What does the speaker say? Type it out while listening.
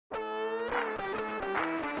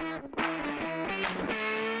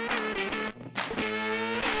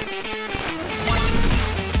BCO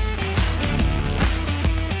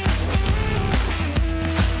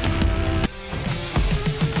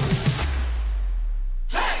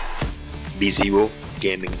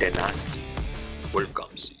Gaming Dynazty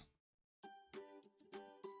welcomes you.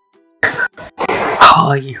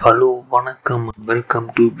 Hi, hello, வணக்கம், welcome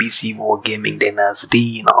to BCO Gaming Dynazty.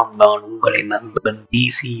 நான் தான் உங்களின் நண்பன்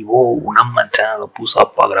BCO. நம்ம சேனலை புதுசாக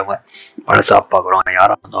பார்க்குறவங்க, பழசாக பார்க்குறவங்க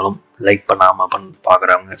யாராக இருந்தாலும் லைக் பண்ணாமல்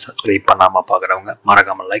பார்க்குறவங்க, சப்ஸ்கிரைப் பண்ணாமல் பார்க்குறவங்க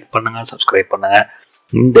மறக்காமல் லைக் பண்ணுங்கள், சப்ஸ்கிரைப் பண்ணுங்கள்.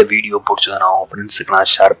 இந்த வீடியோ பிடிச்சதை நான் உங்கள் ஃப்ரெண்ட்ஸுக்கு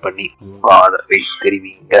நான் ஷேர் பண்ணி உங்கள் ஆதரவை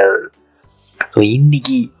தெரிவிங்கள். ஸோ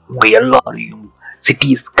இன்னைக்கு உங்கள் எல்லாரையும்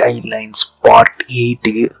சிட்டி ஸ்கைலைன்ஸ் பார்ட்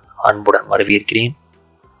 8 அன்புடன் வரவேற்கிறேன்.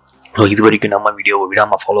 ஸோ இது வரைக்கும் நம்ம வீடியோவை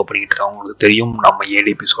விடாமல் ஃபாலோ பண்ணிக்கிட்டு இருக்கோம். உங்களுக்கு தெரியும், நம்ம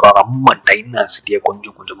 7 எபிசோடாக நம்ம டைனாசிட்டியை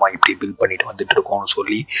கொஞ்சம் கொஞ்சமாக இப்படி பில்ட் பண்ணிட்டு வந்துட்டு இருக்கோம்னு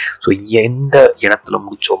சொல்லி. ஸோ எந்த இடத்துல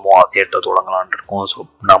முடிச்சோமோ அதே இடத்த தொடங்கலான் இருக்கோம். ஸோ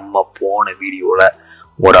நம்ம போன வீடியோவில்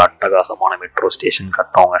ஒரு அட்டகாசமான மெட்ரோ ஸ்டேஷன்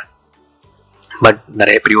கட்டோங்க. பட்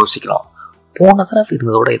நிறைய பேர் யோசிக்கலாம், போன தடவை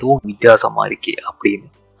இருந்ததோட ஏதோ வித்தியாசமாக இருக்கே அப்படின்னு.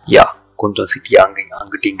 யா, கொஞ்சம் சிட்டி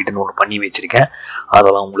அங்கிட்டு இங்கிட்டுன்னு ஒன்று பண்ணி வச்சிருக்கேன்.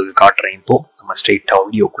 அதெல்லாம் உங்களுக்கு காட்டுறேன். இப்போ நம்ம ஸ்ட்ரெயிட்டாக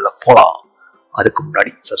வீடியோக்குள்ளே போகலாம். அதுக்கு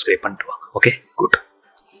முன்னாடி சப்ஸ்கிரைப் பண்ணிட்டு வாங்க. Okay, good.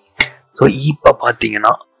 ஸோ இப்போ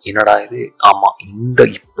பார்த்தீங்கன்னா என்னடா இது, ஆமாம்,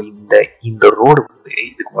 இந்த ரோடு வந்து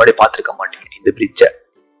இதுக்கு முன்னாடி பார்த்துருக்க மாட்டீங்க. இந்த பிரிட்ஜை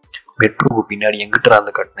மெட்ரோவுக்கு பின்னாடி எங்கிட்ட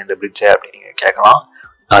அந்த கட்டின இந்த பிரிட்ஜை அப்படின்னு நீங்கள் கேட்கலாம்.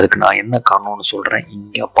 அதுக்கு நான் என்ன காரணம்னு சொல்கிறேன்.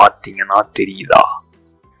 இங்கே பார்த்தீங்கன்னா தெரியுதா,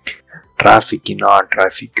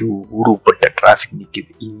 டிராஃபிக்கு ஊருப்பட்ட டிராஃபிக்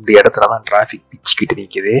நிற்கிது. இந்த இடத்துல தான் டிராஃபிக் பிச்சுக்கிட்டு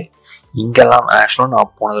நிற்கிது. இங்கெல்லாம் ஆக்சுவலாக நான்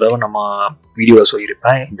போன தடவை நம்ம வீடியோவில்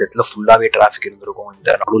சொல்லியிருப்பேன், இந்த இடத்துல ஃபுல்லாகவே டிராஃபிக் இருந்திருக்கும்,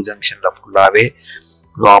 இந்த நல்லூர் ஜங்ஷனில் ஃபுல்லாகவே.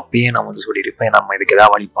 அப்பயே நான் வந்து சொல்லியிருப்பேன் நம்ம இதுக்கு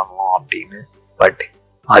எதாவது வழி பண்ணுவோம் அப்படின்னு. பட்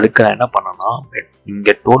அதுக்கு நான் என்ன பண்ணேன்னா,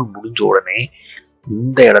 இங்கே டோல் முடிஞ்ச உடனே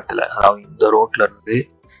இந்த இடத்துல, அதாவது இந்த ரோட்ல இருந்து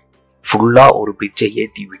ஃபுல்லாக ஒரு பிரிட்ஜை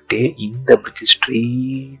ஏற்றி விட்டு இந்த பிரிட்ஜ்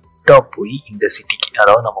ஸ்ட்ரெயிட்டாக போய் இந்த சிட்டிக்கு,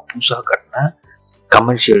 அதாவது நம்ம புதுசாக கட்டின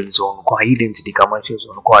commercial ஜோனுக்கும் high density commercial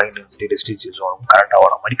ஜோனுக்கும் high density residential ஜோனுக்கும் connect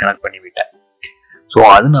ஆகிற மாதிரி கனெக்ட் பண்ணி விட்டேன். ஸோ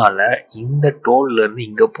அதனால இந்த டோல்ல இருந்து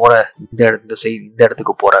இங்கே போகிற இந்த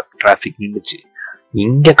இடத்துக்கு போகிற டிராஃபிக் நின்றுச்சு.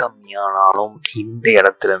 இங்கே கம்மியானாலும் இந்த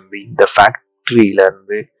இடத்துல இருந்து, இந்த ஃபேக்ட்ரியில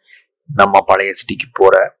இருந்து நம்ம பழைய சிட்டிக்கு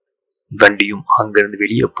போகிற வண்டியும் அங்கேருந்து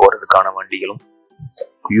வெளியே போகிறதுக்கான வண்டிகளும்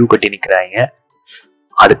கியூ கட்டி நிற்கிறாங்க.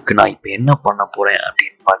 அதுக்கு நான் இப்போ என்ன பண்ண போறேன்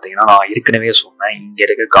அப்படின்னு பார்த்தீங்கன்னா, நான் ஏற்கனவே சொன்னேன், இங்கே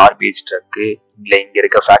இருக்க கார்பேஜ் ட்ரக்கு இல்லை இங்கே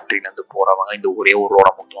இருக்க ஃபேக்ட்ரியிலேருந்து போகிறவங்க இந்த ஒரே ஒரு ரோட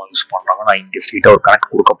மட்டும் யூஸ் பண்ணுறாங்க. நான் இங்கே ஸ்ட்ரெயிட்டாக ஒரு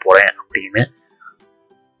கனெக்ட் கொடுக்க போகிறேன் அப்படின்னு.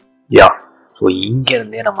 யா, ஸோ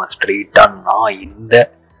இங்கேருந்தே நம்ம ஸ்ட்ரெயிட்டாக நான் இந்த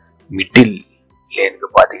மிடில் லேனுக்கு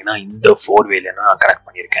பார்த்தீங்கன்னா இந்த 4 வேல நான் கனெக்ட்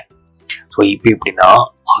பண்ணியிருக்கேன். ஸோ இப்போ எப்படின்னா,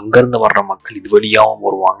 அங்கேருந்து வர்ற மக்கள் இது வழியாகவும்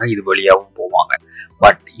வருவாங்க, இது வழியாகவும் போவாங்க.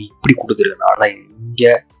 பட் இப்படி கொடுத்துருக்கனால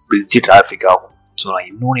இங்கே பிரிட்ஜ் டிராஃபிக் ஆகும். ஸோ நான்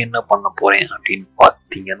இன்னொன்று என்ன பண்ண போறேன் அப்படின்னு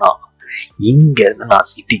பார்த்தீங்கன்னா, இங்கேருந்து நான்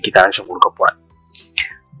சிட்டிக்கு கனெக்ஷன் கொடுக்க போறேன்.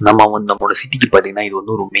 நம்மளோட சிட்டிக்கு பார்த்தீங்கன்னா இது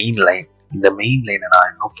வந்து ஒரு மெயின் லைன். இந்த மெயின் லைனை நான்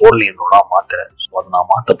இன்னும் 4 லேன் ரோடா மாத்துறேன். ஸோ அதை நான்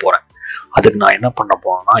மாற்ற போறேன். அதுக்கு நான் என்ன பண்ண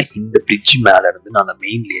போறேன்னா, இந்த பிரிட்ஜ் மேல இருந்து நான் அந்த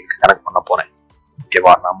மெயின் லேனுக்கு கனெக்ட் பண்ண போறேன்.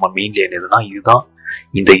 ஓகேவா, நம்ம மெயின் லேன் எதுனா இதுதான்,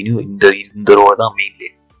 இந்த ரோடு தான் மெயின்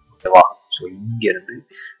லேன். ஓகேவா, ஸோ இங்க இருந்து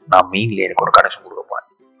நான் மெயின் லேனுக்கு ஒரு கனெக்ஷன் கொடுக்க போறேன்.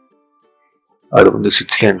 அது வந்து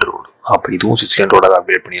 6 லேன் ரோடு. அப்போ இதுவும் 6 லேன் ரோட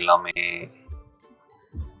அப்டேட் பண்ணிடலாமே.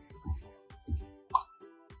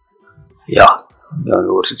 யா,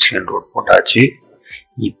 ஒரு 6 லேன் ரோடு போட்டாச்சு.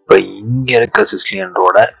 இப்போ இங்க இருக்க 6 லேன்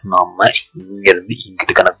ரோட நாம இங்க இருந்து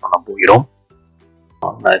இங்கிட்டு கனெக்ட் பண்ண போகிறோம்.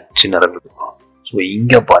 சின்ன. ஸோ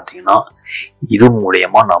இங்க பாத்தீங்கன்னா இது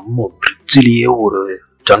மூலயமா நம்ம பிரிட்ஜ்லயே ஒரு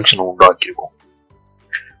ஜங்ஷன் உண்டாக்கியிருக்கோம்.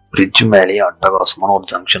 பிரிட்ஜ் மேலேயே அட்டகாசமான ஒரு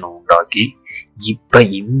ஜங்ஷன் உண்டாக்கி இப்ப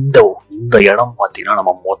இந்த இடம் பாத்தீங்கன்னா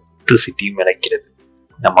நம்ம மொத்த சிட்டியும் இணைக்கிறது.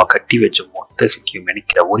 நம்ம கட்டி வச்ச மொத்த சிட்டியும்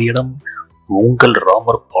இணைக்கிற ஒரு இடம். உங்கள்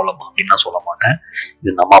ராமர் பாலம் அப்படின்னு நான் சொல்ல மாட்டேன்,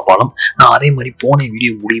 இது நம்ம பாலம். நான் அதே மாதிரி போன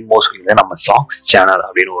வீடியோ முடியுமோ சொல்லியிருந்தேன், நம்ம சாங்ஸ் சேனல்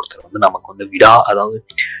அப்படின்னு ஒருத்தர் வந்து நமக்கு வந்து அதாவது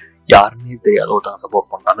யாருன்னே தெரியாத ஒருத்தங்க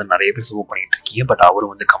சப்போர்ட் பண்ணாங்க. நிறைய பேர் சப்போர்ட் பண்ணிட்டு இருக்கீங்க. பட் அவரு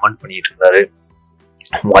வந்து கமெண்ட் பண்ணிட்டு இருந்தாரு,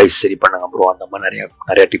 வாய்ஸ் சரி பண்ணுங்க ப்ரோ, அந்த மாதிரி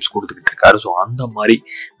நிறைய டிப்ஸ் கொடுத்துக்கிட்டு இருக்காரு. ஸோ அந்த மாதிரி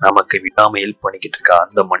நமக்கு விடாம ஹெல்ப் பண்ணிக்கிட்டு இருக்க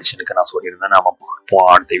அந்த மனுஷனுக்கு நான் சொல்லியிருந்தேன், நம்ம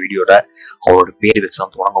அடுத்த வீடியோட அவரோட பேர்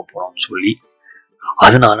வச்சுதான் தொடங்க போறோம்னு சொல்லி.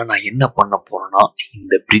 அதனால நான் என்ன பண்ண போறேன்னா,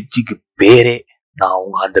 இந்த பிரிட்ஜுக்கு பேரே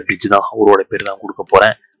நான் அந்த பிரிட்ஜ் தான், அவரோட பேர் தான் கொடுக்க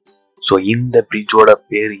போறேன். ஸோ இந்த பிரிட்ஜோட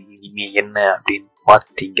பேர் இனிமே என்ன அப்படின்னு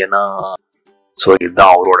பார்த்தீங்கன்னா, ஸோ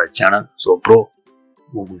இதுதான் அவரோட சேனல். ஸோ ப்ரோ,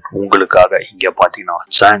 உங்களுக்காக இங்க பாத்தீங்கன்னா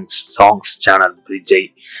சாங்ஸ் சேனல் பிரிட்ஜை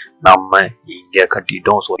நம்ம இங்க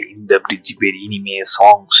கட்டிட்டோம். ஸோ இந்த பிரிட்ஜ் பேர் இனிமே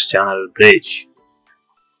சாங்ஸ் சேனல் பிரிட்ஜ்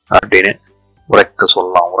அப்படின்னு உறக்க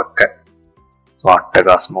சொல்லலாம். உறக்க ஸோ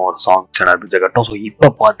அட்டகாசமாக ஒரு சாங்ஷன் பிரிட்ஜை கட்டும். ஸோ இப்போ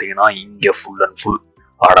பார்த்தீங்கன்னா இங்கே ஃபுல் அண்ட் ஃபுல்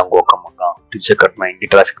ஆடங்கோக்கமாக பிரிட்ஜை கட்டினா இங்கே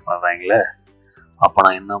டிராஃபிக் பண்ணுறாங்களே. அப்போ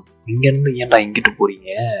நான் என்ன இங்கேருந்து ஏன்டா இங்கிட்டு போகிறீங்க?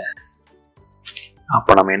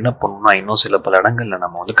 அப்போ நம்ம என்ன பண்ணணும்னா இன்னும் சில பல இடங்கள்ல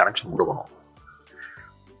நம்ம வந்து கனெக்ஷன் கொடுக்கணும்.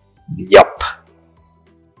 யப்,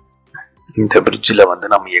 இந்த பிரிட்ஜில் வந்து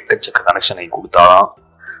நம்ம எக்கச்சக்க கனெக்ஷனை கொடுத்தாதான்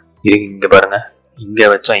இங்கே பாருங்க, இங்கே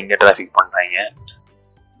வச்சா இங்கே டிராஃபிக் பண்ணுறாங்க.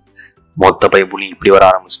 மொத்த பைப்புலையும் இப்படி வர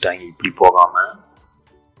ஆரம்பிச்சிட்டாங்க. இப்படி போகாம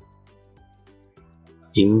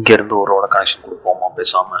இங்கேருந்து ஒரு ரோட கனெக்ஷன் கொடுப்போமா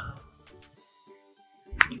பேசாம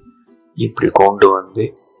இப்படி கொண்டு வந்து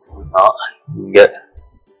நான் இங்கே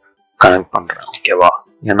கனெக்ட் பண்ணுறேன். ஓகேவா?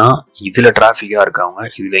 ஏன்னா இதில் டிராஃபிக்காக இருக்கவங்க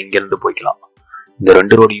இதில் இங்கேருந்து போய்க்கலாம். இந்த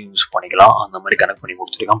 2 ரோடையும் யூஸ் பண்ணிக்கலாம். அந்த மாதிரி கனெக்ட் பண்ணி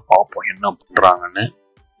கொடுத்துருக்கேன். பார்ப்போம் என்ன பண்ணுறாங்கன்னு.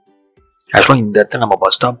 ஆக்சுவலாக இந்த இடத்துல நம்ம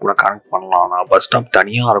பஸ் ஸ்டாப் கூட கனெக்ட் பண்ணலாம். நான் பஸ் ஸ்டாப்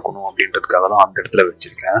தனியாக இருக்கணும் அப்படின்றதுக்காக தான் அந்த இடத்துல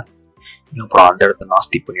வச்சுருக்கேன். அப்புறம் அந்த இடத்த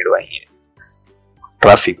நாஸ்தி பண்ணிடுவாங்க,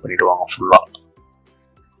 டிராஃபிக் பண்ணிடுவாங்க ஃபுல்லாக.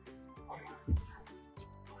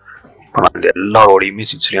 இப்போ நான் இந்த எல்லா ரோடையுமே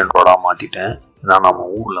 6 லேன் ரோடாக மாற்றிட்டேன். ஏன்னா நம்ம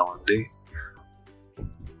ஊரில் வந்து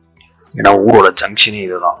ஏன்னா ஊரோட ஜங்ஷனே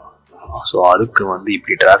இதுதான். ஸோ அதுக்கு வந்து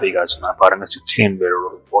இப்படி டிராஃபிக் ஆச்சுன்னா பாருங்க, 6 லேன்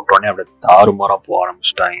ரோடு போட்டோடனே அப்படியே தாறுமாறாக போக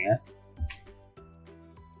ஆரம்பிச்சிட்டாங்க.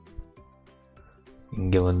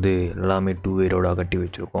 இங்கே வந்து எல்லாமே 2 வே ரோடாக கட்டி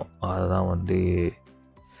வச்சுருக்கோம். அதுதான் வந்து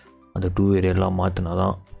அந்த 2 வே எல்லாம் மாற்றினா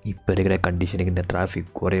தான் இப்போ இருக்கிற கண்டிஷனுக்கு இந்த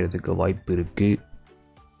டிராஃபிக் குறையிறதுக்கு வாய்ப்பு இருக்குது.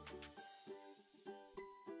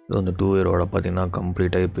 அந்த 2 வே ரோடை பார்த்திங்கன்னா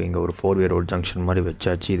கம்ப்ளீட்டாக இப்போ இங்கே ஒரு 4 வே ரோடு ஜங்ஷன் மாதிரி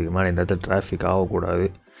வச்சாச்சு. இதுக்கு மேலே இந்த இடத்துல டிராஃபிக் ஆகக்கூடாது.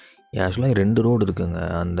 ஆக்சுவலாக 2 ரோடு இருக்குங்க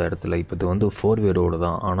அந்த இடத்துல. இப்போ இது வந்து 4 வே ரோடு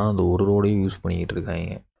தான், ஆனால் அந்த ஒரு ரோடையும் யூஸ் பண்ணிக்கிட்டு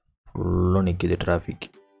இருக்காங்க. ஃபுல்லாக நிற்கிது டிராஃபிக்.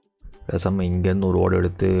 பேசாமல் இங்கேருந்து ஒரு ரோடு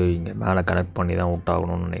எடுத்து இங்கே மேலே கனெக்ட் பண்ணி தான்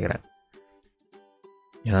விட்டாகணும்னு நினைக்கிறேன்.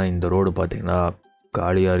 ஏன்னா இந்த ரோடு பார்த்திங்கன்னா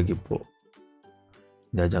காலியாக இருக்குது. இப்போது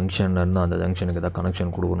இந்த ஜங்ஷன்லேருந்து அந்த ஜங்ஷனுக்கு தான்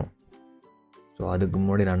கனெக்ஷன் கொடுக்கணும். ஸோ அதுக்கு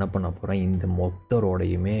முன்னாடி நான் என்ன பண்ண போகிறேன், இந்த மொத்த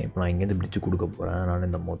ரோடையுமே இப்போ நான் இங்கேருந்து பிரிட்ஜு கொடுக்க போகிறேன். நான்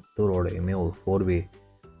இந்த மொத்த ரோடையுமே ஒரு 4 வே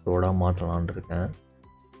ரோடாக மாற்றலான் இருக்கேன்.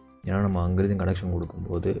 ஏன்னா நம்ம அங்கேருந்து கனெக்ஷன்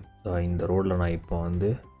கொடுக்கும்போது இந்த ரோடில் நான் இப்போ வந்து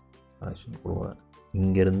கனெக்ஷன் கொடுக்குறேன்.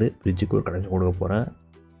 இங்கேருந்து பிரிட்ஜுக்கு ஒரு கனெக்ஷன் கொடுக்க போகிறேன்.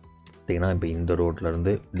 பார்த்திங்கன்னா இப்போ இந்த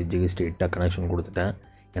ரோட்லேருந்து பிரிட்ஜுக்கு ஸ்ட்ரெயிட்டாக கனெக்ஷன் கொடுத்துட்டேன்.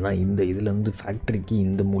 ஏன்னா இந்த இதுலேருந்து ஃபேக்ட்ரிக்கு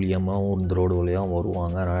இந்த மூலியமாகவும் இந்த ரோடு வழியாக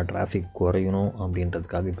வருவாங்க. அதனால் டிராஃபிக் குறையணும்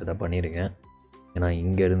அப்படின்றதுக்காக இப்போ இதை பண்ணியிருக்கேன். ஏன்னா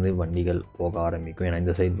இங்கேருந்து வண்டிகள் போக ஆரம்பிக்கும். ஏன்னா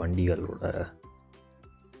இந்த சைடு வண்டிகளோட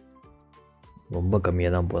ரொம்ப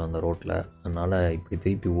கம்மியாக தான் போகுது அந்த ரோட்டில். அதனால் இப்படி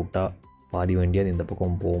திருப்பி விட்டால் பாதி வண்டியாக இந்த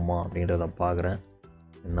பக்கம் போகுமா அப்படின்றத பார்க்குறேன்.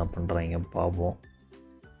 என்ன பண்ணுறாங்க பார்ப்போம்.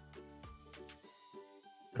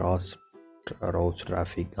 Cross roads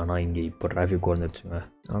traffic. ஆனால் இங்கே இப்போ டிராஃபிக் குறைஞ்சிருச்சுங்க.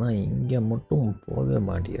 ஆனால் இங்கே மட்டும் போகவே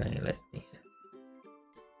மாட்டேங்கிறாங்களே.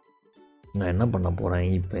 நான் என்ன பண்ண போகிறேன்,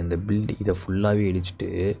 இப்போ இந்த இதை ஃபுல்லாகவே இடிச்சிட்டு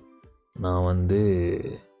நான் வந்து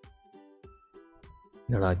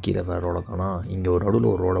என்னடா கீழே வேறு ரோடை காணா, இங்கே ஒரு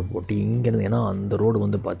நடுவில் ஒரு ரோடை போட்டு இங்கேருந்து, ஏன்னா அந்த ரோடு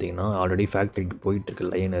வந்து பார்த்திங்கன்னா ஆல்ரெடி ஃபேக்ட்ரிக்கு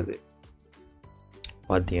போயிட்டுருக்கு லைன். அது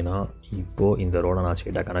பார்த்தீங்கன்னா இப்போது இந்த ரோடை நான்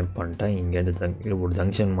ஸ்ட்ரெயிட்டாக கனெக்ட் பண்ணிட்டேன். இங்கேருந்து ஒரு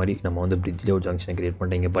ஜங்ஷன் மாதிரி நம்ம வந்து பிரிட்ஜில் ஒரு ஜங்ஷன் க்ரியேட்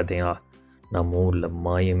பண்ணிட்டேன். இங்கே பார்த்தீங்கன்னா நம்ம ஊரில்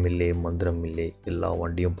மாயம் இல்லை மந்திரம் இல்லை, எல்லா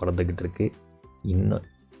வண்டியும் பறந்துக்கிட்டு இருக்குது. இன்னும்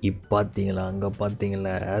இப்போ பார்த்தீங்களா, அங்கே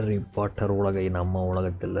பார்த்தீங்களா ஹாரி பாட்டர் உலகை நம்ம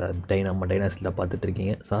உலகத்தில் நம்ம டைனாஸ்டியில்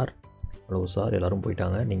பார்த்துட்ருக்கீங்க. சார் ஹலோ சார், எல்லோரும்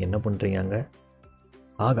போயிட்டாங்க, நீங்கள் என்ன பண்ணுறீங்க அங்கே?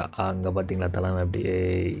 ஆகா அங்கே பார்த்தீங்களா தலைமை அப்படியே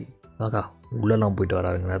ஆகா உள்ளெல்லாம் போயிட்டு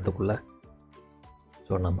வராருங்க நேரத்துக்குள்ளே.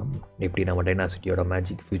 ஸோ நம்ம எப்படி நம்ம டைனாசிட்டியோட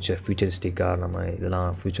மேஜிக் ஃபியூச்சரிஸ்டிக்காக நம்ம இதெல்லாம்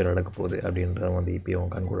ஃப்யூச்சர் நடக்க போகுது அப்படின்றத வந்து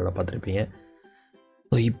இப்போயும் கண்கூட பார்த்துருப்பீங்க.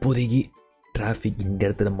 ஸோ இப்போதைக்கு டிராஃபிக் இந்த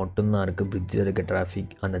இடத்துல மட்டும்தான் இருக்குது. பிரிட்ஜில் இருக்க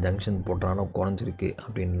டிராஃபிக் அந்த ஜங்ஷன் போட்டனால குறைஞ்சிருக்கு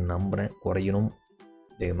அப்படின்னு நம்புகிறேன். குறையணும்.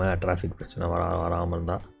 இதே மாதிரி டிராஃபிக் பிரச்சனை வராமல்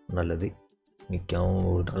இருந்தால் நல்லது. நிற்கவும்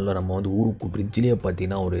ஒரு நல்ல நம்ம வந்து ஊருக்கு பிரிட்ஜிலே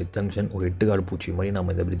பார்த்தீங்கன்னா ஒரு ஜங்ஷன் ஒரு 8 கால் பூச்சி மாதிரி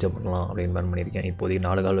நம்ம இந்த பிரிட்ஜை பண்ணலாம் அப்படின்னு பிளான் பண்ணியிருக்கேன். இப்போதைக்கு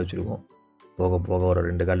 4 கால் வச்சுருக்கோம். போக போக ஒரு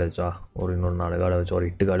 2 கால் வச்சா ஒரு இன்னொரு 4 கால் வச்சா ஒரு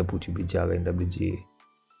 8 கால் பூச்சி பிரிட்ஜாக இந்த பிரிட்ஜி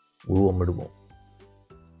உருவம் எடுக்கும்.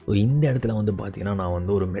 ஸோ இந்த இடத்துல வந்து பார்த்திங்கன்னா நான்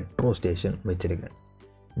வந்து ஒரு மெட்ரோ ஸ்டேஷன் வச்சுருக்கேன்.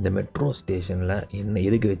 இந்த மெட்ரோ ஸ்டேஷனில் என்ன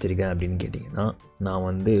எதுக்கு வச்சுருக்கேன் அப்படின்னு கேட்டிங்கன்னா, நான்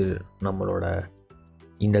வந்து நம்மளோட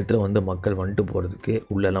இந்த இடத்துல வந்து மக்கள் வந்துட்டு போகிறதுக்கு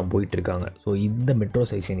உள்ளெல்லாம் போயிட்டுருக்காங்க. ஸோ இந்த மெட்ரோ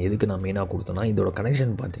ஸ்டேஷன் எதுக்கு நான் மெயினாக கொடுத்தேன்னா, இதோட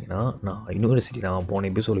கனெக்ஷன் பார்த்திங்கன்னா நான் யூனிவர்சிட்டி நான் போன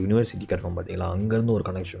எபிசோட் யூனிவர்சிட்டி கட்டணும் பார்த்திங்களா, அங்கேருந்து ஒரு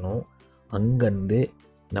கனெக்ஷனும், அங்கேருந்து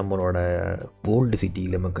நம்மளோட ஓல்டு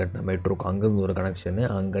சிட்டியில் கட்டின மெட்ரோக்கு அங்கேருந்து ஒரு கனெக்ஷனு,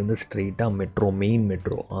 அங்கேருந்து ஸ்ட்ரெயிட்டாக மெட்ரோ மெயின்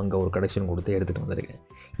மெட்ரோ அங்கே ஒரு கனெக்ஷன் கொடுத்து எடுத்துகிட்டு வந்திருக்கேன்.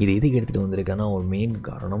 இது எதுக்கு எடுத்துகிட்டு வந்திருக்கேன்னா, ஒரு மெயின்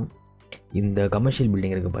காரணம் இந்த கமர்ஷியல்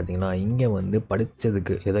பில்டிங் இருக்குது பார்த்திங்கன்னா, இங்கே வந்து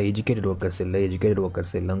படித்ததுக்கு ஏதோ எஜுகேட்டட்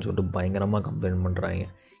ஒர்க்கர்ஸ் இல்லைன்னு சொல்லிட்டு பயங்கரமாக கம்ப்ளைண்ட் பண்ணுறாங்க.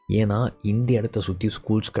 ஏன்னா இந்த இடத்த சுற்றி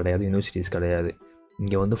ஸ்கூல்ஸ் கிடையாது, யூனிவர்சிட்டிஸ் கிடையாது.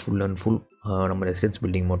 இங்கே வந்து ஃபுல் அண்ட் ஃபுல் நம்ம ரெசிடென்ஸ்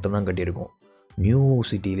பில்டிங் மட்டும் தான் கட்டியிருக்கோம். நியூ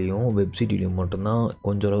சிட்டிலையும் வெப் சிட்டிலையும் மட்டும்தான்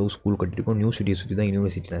கொஞ்சம் அளவு ஸ்கூல் கட்டியிருக்கோம். நியூ சிட்டியை சுற்றி தான்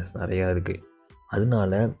யூனிவர்சிட்டி நிறையா இருக்குது.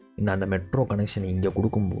 அதனால அந்த மெட்ரோ கனெக்ஷன் இங்கே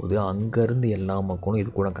கொடுக்கும்போது அங்கேருந்து எல்லா மக்களும் இது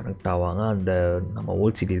கூட கனெக்ட் ஆவாங்க. அந்த நம்ம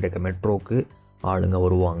ஓல்ட் சிட்டியில் இருக்க மெட்ரோவுக்கு ஆளுங்க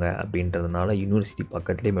வருவாங்க. அப்படின்றதுனால யூனிவர்சிட்டி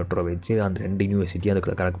பக்கத்துலேயே மெட்ரோ வச்சு அந்த 2 யூனிவர்சிட்டியும்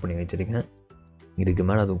அதுக்குள்ளே கனெக்ட் பண்ணி வச்சுருக்கேன். இதுக்கு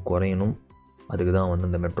மேலே அது குறையணும். அதுக்கு தான் வந்து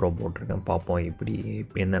அந்த மெட்ரோ போட்டிருக்கேன். பார்ப்போம் இப்படி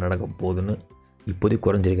என்ன நடக்க போகுதுன்னு. இப்போதைக்கு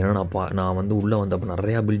குறைஞ்சிருக்கேன். நான் வந்து உள்ளே வந்தப்போ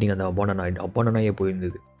நிறையா பில்டிங் அந்த அப்பாண்டனாயே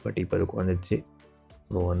போயிருந்தது. பட் இப்போ அது குறைஞ்சிச்சு.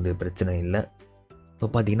 ஸோ வந்து பிரச்சனை இல்லை. ஸோ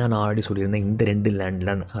பார்த்திங்கன்னா நான் ஆல்ரெடி சொல்லியிருந்தேன் இந்த 2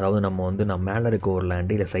 லேண்டில், அதாவது நம்ம வந்து நான் மேலே இருக்க ஒரு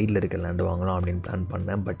லேண்டு இல்லை சைடில் இருக்க லேண்டு வாங்கலாம் அப்படின்னு பிளான்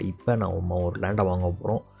பண்ணேன். பட் இப்போ நம்ம ஒரு லேண்டை வாங்க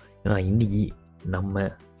போகிறோம். ஏன்னா இன்றைக்கி நம்ம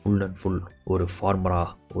ஃபுல் அண்ட் ஃபுல் ஒரு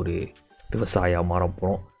ஃபார்மராக ஒரு விவசாயியாக மாற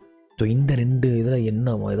போகிறோம். ஸோ இந்த 2 இதில்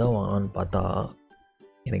என்ன இதாக வாங்கலான்னு பார்த்தா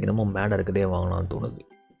எனக்கு நம்ம மேடை இருக்கதே வாங்கலான்னு தோணுது.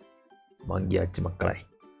 வாங்கியாச்சு மக்களை.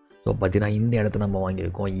 ஸோ பார்த்தீங்கன்னா இந்த இடத்த நம்ம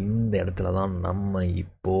வாங்கியிருக்கோம். இந்த இடத்துல தான் நம்ம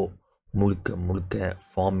இப்போது முழுக்க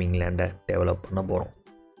ஃபார்மிங் லேண்டை டெவலப் பண்ண போகிறோம்.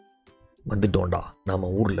 வந்துட்டோண்டா, நம்ம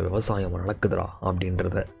ஊரில் விவசாயம் நடக்குதுடா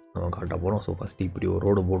அப்படின்றத நம்ம காட்ட போகிறோம். ஸோ ஃபஸ்ட்டு இப்படி ஒரு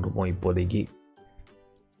ரோடு போட்டிருப்போம் இப்போதைக்கு.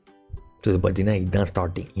 ஸோ இது பார்த்திங்கன்னா இதுதான்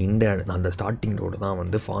ஸ்டார்டிங். அந்த ஸ்டார்டிங் ரோடு தான்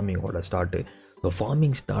வந்து ஃபார்மிங்கோட ஸ்டார்ட்டு. ஸோ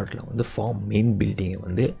ஃபார்மிங் ஸ்டார்ட்டில் வந்து மெயின் பில்டிங்கை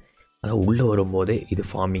வந்து அதாவது உள்ளே வரும்போதே இது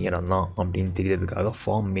ஃபார்மிங் இடம் தான் அப்படின்னு தெரியறதுக்காக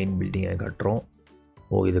மெயின் பில்டிங்கை கட்டுறோம்.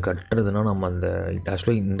 இது கட்டுறதுனா நம்ம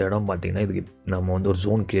ஆக்சுவலாக இந்த இடம் பார்த்திங்கன்னா இதுக்கு நம்ம வந்து ஒரு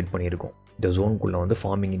ஜோன் க்ரியேட் பண்ணியிருக்கோம். இந்த ஜோனுக்குள்ளே வந்து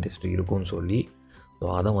ஃபார்மிங் இண்டஸ்ட்ரி இருக்கும்னு சொல்லி. ஸோ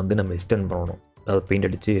அதை வந்து நம்ம எக்ஸ்டெண்ட் பண்ணணும். அதாவது பெயிண்ட்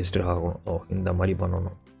அடித்து எக்ஸ்டெண்ட் ஆகணும். இந்த மாதிரி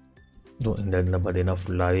பண்ணணும். ஸோ இந்த பார்த்திங்கன்னா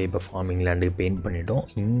ஃபுல்லாகவே இப்போ ஃபார்மிங் லேண்டுக்கு பெயிண்ட் பண்ணிட்டோம்.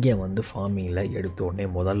 இங்கே வந்து ஃபார்மிங்கில் எடுத்தோடனே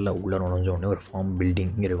முதல்ல உள்ளே நுழைஞ்சோடனே ஒரு ஃபார்ம்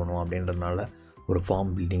பில்டிங் இருக்கணும் அப்படின்றதுனால ஒரு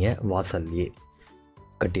ஃபார்ம் பில்டிங்கை வாசல்லையே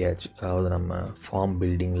கட்டியாச்சு. அதாவது நம்ம ஃபார்ம்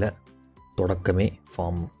பில்டிங்கில் தொடக்கமே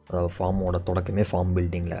அதாவது ஃபார்மோட தொடக்கமே ஃபார்ம்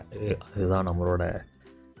பில்டிங்கில். அதுதான் நம்மளோட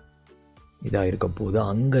இதாக இருக்க போகுது.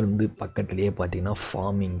 அங்கேருந்து பக்கத்துலேயே பார்த்திங்கன்னா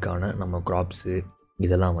ஃபார்மிங்க்கான நம்ம க்ராப்ஸு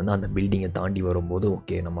இதெல்லாம் வந்து அந்த பில்டிங்கை தாண்டி வரும்போது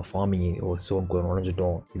ஓகே நம்ம ஃபார்மிங் ஒரு ஜோனுக்குள்ளே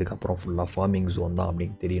நுழைஞ்சிட்டோம், இதுக்கப்புறம் ஃபுல்லாக ஃபார்மிங் ஜோன் தான்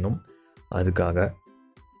அப்படின்னு தெரியணும். அதுக்காக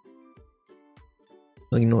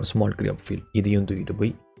இன்னொரு ஸ்மால் கிராப் ஃபீல்ட் இதையும் தூக்கிட்டு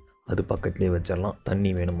போய் அது பக்கத்துலேயே வச்சிடலாம். தண்ணி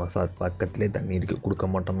வேணுமா சார்? பக்கத்துலேயே தண்ணி இருக்குது, கொடுக்க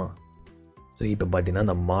மாட்டோமா? ஸோ இப்போ பார்த்திங்கன்னா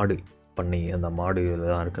அந்த மாடு பண்ணி அந்த மாடு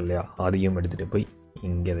இதெல்லாம் இருக்குது இல்லையா, அதையும் எடுத்துகிட்டு போய்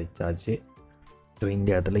இங்கே வச்சாச்சு. ஸோ இந்த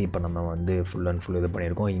இடத்துல இப்போ நம்ம வந்து ஃபுல் அண்ட் ஃபுல் இது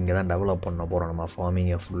பண்ணியிருக்கோம். இங்கே தான் டெவலப் பண்ண போகிறோம் நம்ம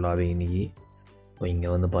ஃபார்மிங்கை ஃபுல்லாகவே இன்றைக்கி. ஸோ இங்கே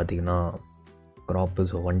வந்து பார்த்திங்கன்னா க்ராப்பு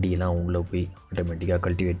ஸோ வண்டியெல்லாம் உள்ளே போய் ஆட்டோமேட்டிக்காக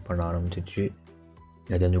கல்டிவேட் பண்ண ஆரம்பிச்சிச்சு.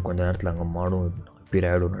 தெரிஞ்சு கொஞ்சம் நேரத்தில் அங்கே மாடும் அப்பீர்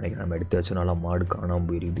ஆகிடும்னு நினைக்கிறேன். நம்ம எடுத்து வச்சனால மாடு காணாமல்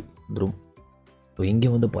போயிருக்குது வந்துடும். ஸோ இங்கே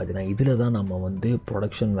வந்து பார்த்திங்கன்னா இதில் தான் நம்ம வந்து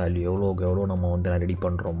ப்ரொடக்ஷன் வேல்யூ எவ்வளோ நம்ம வந்து ரெடி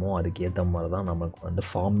பண்ணுறோமோ அதுக்கேற்ற மாதிரி தான் நமக்கு வந்து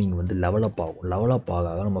ஃபார்மிங் வந்து லெவலப் ஆகும். லெவலப்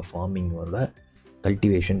ஆக நம்ம ஃபார்மிங் வந்து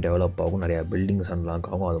கல்டிவேஷன் டெவலப் ஆகும், நிறையா பில்டிங்ஸ் அன்லாக்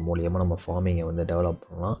ஆகும். அது மூலியமாக நம்ம ஃபார்மிங்கை வந்து டெவலப்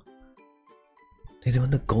பண்ணலாம். இது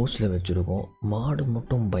வந்து கவுஸில் வச்சுருக்கோம். மாடு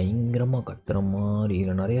மட்டும் பயங்கரமாக கத்துற மாதிரி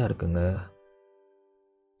இதில் நிறையா இருக்குங்க.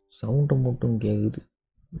 சவுண்டு மட்டும் கேட்குது,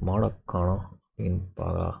 மாடை காணோம் அப்படின்னு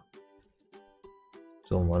பார்க்கா.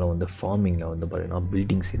 ஸோ முதல்ல வந்து ஃபார்மிங்கில் வந்து பார்த்திங்கன்னா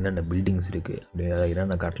பில்டிங்ஸ் என்னென்ன பில்டிங்ஸ் இருக்குது அப்படின்னா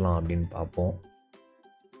என்னென்ன கட்டலாம் அப்படின்னு பார்ப்போம்.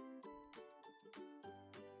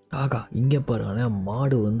 இங்கே பாருங்க,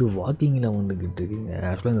 மாடு வந்து வாக்கிங்கில் வந்துக்கிட்டு இருக்குங்க.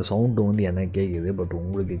 ஆக்சுவலாக இந்த சவுண்டு வந்து எனக்கு கேட்குது, பட்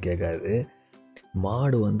உங்களுக்கு கேட்காது.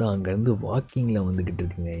 மாடு வந்து அங்கேருந்து வாக்கிங்கில் வந்துக்கிட்டு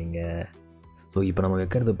இருக்குங்க இங்கே. ஸோ இப்போ நம்ம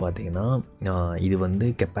வைக்கிறது பார்த்திங்கன்னா இது வந்து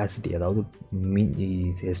கெப்பாசிட்டி, அதாவது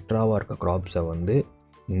எக்ஸ்ட்ராவாக இருக்க க்ராப்ஸை வந்து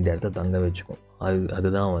இந்த இடத்த தங்க வச்சுக்கும்.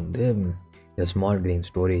 அதுதான் வந்து இந்த small grain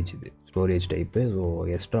storage type. So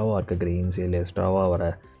எக்ஸ்ட்ராவாக இருக்க கிரெயின்ஸ் இல்லை எக்ஸ்ட்ராவாக வர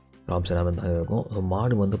க்ராப்ஸ் எல்லாமே தங்க வைக்கும். ஸோ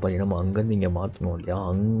மாடு வந்து பார்த்திங்கன்னா நம்ம அங்கேருந்து இங்கே மாற்றணும் இல்லையா,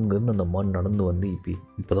 அங்கேருந்து அந்த மாடு நடந்து வந்து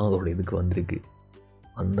இப்போ தான் அதோட இதுக்கு வந்திருக்கு.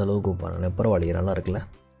 அந்தளவுக்கு பாருங்கள், பரவாயில்லையே நல்லா இருக்குல்ல.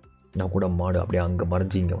 நான் கூட மாடு அப்படியே அங்கே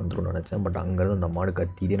மறைஞ்சி இங்கே வந்துடும் நினச்சேன், பட் அங்கேருந்து அந்த மாடு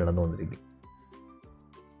கத்திட்டே நடந்து வந்திருக்கு.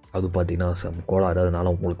 அது பார்த்திங்கன்னா கோளாறு,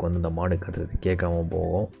 அதனால் உங்களுக்கு வந்து இந்த மாடு கத்துறது கேட்காம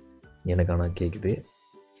போகும். எனக்கு ஆனால் கேட்குது.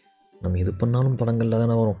 நம்ம எது பண்ணாலும் படங்களில்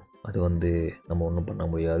தானே வரும், அது வந்து நம்ம ஒன்றும் பண்ண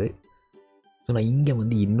முடியாது. ஸோ நான் இங்கே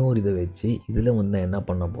வந்து இன்னொரு இதை வச்சு இதில் வந்து நான் என்ன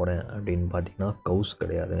பண்ண போகிறேன் அப்படின்னு பார்த்தீங்கன்னா கவுஸ்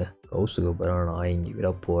கிடையாதுங்க. கவுஸுக்கு பிறகு நான் இங்கே விட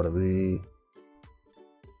போகிறது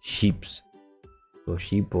ஷீப்ஸ். ஸோ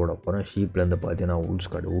ஷீப்போட போகிறேன். ஷீப்லேருந்து பார்த்தீங்கன்னா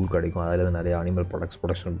ஊல் கிடைக்கும். அதில் நிறைய அனிமல்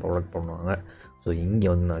ப்ரொடக்ட் பண்ணுவாங்க. ஸோ இங்கே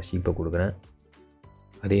வந்து நான் ஷீப்பை கொடுக்குறேன்.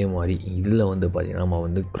 அதே மாதிரி இதில் வந்து பார்த்திங்கன்னா நம்ம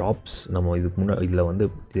வந்து க்ராப்ஸ் நம்ம இதுக்கு முன்னாடி இதில் வந்து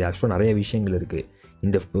இது ஆக்சுவலாக நிறைய விஷயங்கள் இருக்குது.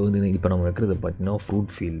 இப்போ நம்ம வைக்கிறது பார்த்திங்கன்னா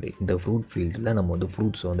ஃப்ரூட் ஃபீல்டு. இந்த ஃப்ரூட் ஃபீல்டில் நம்ம வந்து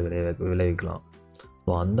ஃப்ரூட்ஸை வந்து விளைவிக்கலாம். ஸோ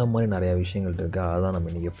அந்த மாதிரி நிறையா விஷயங்கள் இருக்குது. அதான் நம்ம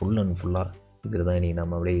இன்றைக்கி ஃபுல் அண்ட் ஃபுல்லாக இதில் தான் இன்றைக்கி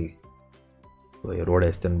நம்ம அப்படியே ரோடை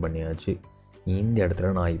எக்ஸ்டெண்ட் பண்ணியாச்சு. இந்த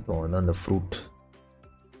இடத்துல நான் இப்போ வந்து அந்த ஃப்ரூட்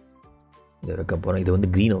இது வைக்க போகிறோம். இது வந்து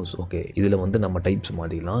க்ரீன் ஹவுஸ். ஓகே, இதில் வந்து நம்ம டைப்ஸ்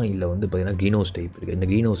மாற்றிக்கலாம். இல்லை வந்து பார்த்திங்கன்னா க்ரீன் ஹவுஸ் டைப் இருக்குது. இந்த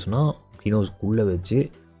க்ரீன் ஹவுஸ்னால் க்ரீன் ஹவுஸ்க்குள்ளே வச்சு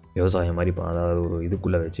விவசாயம் மாதிரி அதாவது ஒரு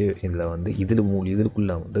இதுக்குள்ளே வச்சு இதில் வந்து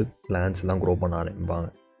இதுக்குள்ளே வந்து பிளான்ஸ் எல்லாம் க்ரோ பண்ண ஆரம்பிப்பாங்க.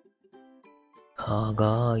 ஆகா,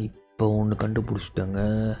 இப்போ ஒன்று கண்டுபிடிச்சிட்டாங்க.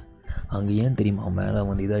 அங்கே ஏன் தெரியுமா மேலே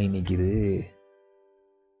வந்து இதாக நிற்கிது?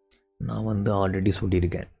 நான் வந்து ஆல்ரெடி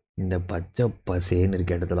சொல்லியிருக்கேன், இந்த பச்சை பசேன்னு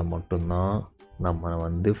இருக்க இடத்துல மட்டும்தான் நம்ம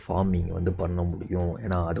வந்து ஃபார்மிங் வந்து பண்ண முடியும்.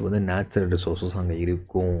 ஏன்னா அது வந்து நேச்சுரல் ரிசோர்ஸஸ் அங்கே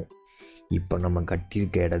இருக்கும். இப்போ நம்ம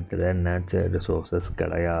கட்டியிருக்க இடத்துல நேச்சுரல் ரிசோர்ஸஸ்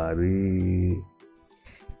கிடையாது.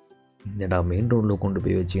 இந்தடா மெயின் ரோட்டில் கொண்டு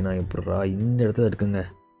போய் வச்சிங்கன்னா எப்படா இந்த இடத்துல இருக்குங்க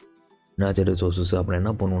நேச்சுரல் ரிசோர்ஸஸ். அப்புறம்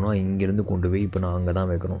என்ன பண்ணுவோன்னா இங்கேருந்து கொண்டு போய் இப்போ நான் அங்கே தான்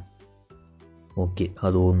வைக்கணும். ஓகே,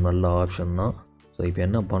 அது ஒரு நல்ல ஆப்ஷன் தான். ஸோ இப்போ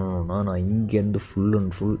என்ன பண்ணணுன்னா நான் இங்கேருந்து ஃபுல்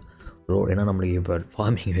அண்ட் ஃபுல் ரோடு, ஏன்னா நம்மளுக்கு இப்போ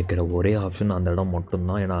ஃபார்மிங் வைக்கிற ஒரே ஆப்ஷன் அந்த இடம்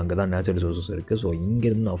மட்டும்தான். ஏன்னா அங்கே தான் நேச்சுரல் ரிசோர்ஸஸ் இருக்குது. ஸோ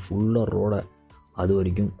இங்கேருந்து நான் ஃபுல்லாக ரோடை அது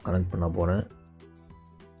வரைக்கும் கனெக்ட் பண்ண போகிறேன்.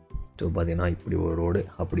 ஸோ பார்த்தீங்கன்னா இப்படி ஒரு ரோடு,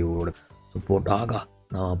 அப்படி ஒரு ரோடு. ஸோ போட்டு ஆகா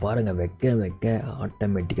நான் பாருங்கள் வைக்க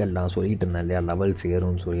ஆட்டோமேட்டிக்காக நான் சொல்லிகிட்டு இருந்தேன் இல்லையா லெவல்ஸ்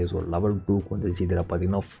ஏறும்னு சொல்லி. ஸோ லெவல் 2க்கு வந்துச்சு. இதில்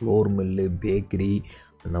பார்த்திங்கன்னா ஃப்ளோர் மில்லு, பேக்கரி,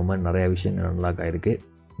 அந்த மாதிரி நிறையா விஷயங்கள் நல்லா இருக்குது.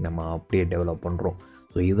 நம்ம அப்படியே டெவலப் பண்ணுறோம்.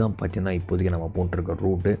 ஸோ இதுதான் பார்த்திங்கன்னா இப்போதைக்கு நம்ம போட்டிருக்க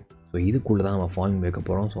ரூட்டு. ஸோ இதுக்குள்ளே தான் நம்ம ஃபார்மிங் வைக்க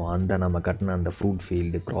போகிறோம். ஸோ அந்த நம்ம கட்டின அந்த ஃப்ரூட்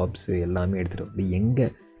ஃபீல்டு, க்ராப்ஸு எல்லாமே எடுத்துகிட்டு வந்து எங்கே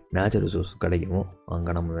நேச்சுரல் ரிசோர்ஸ் கிடைக்குமோ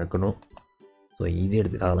அங்கே நம்ம வைக்கணும். ஸோ இது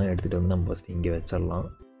அதெல்லாம் எடுத்துகிட்டு வந்து நம்ம ஃபஸ்ட்டு இங்கே வச்சிடலாம்.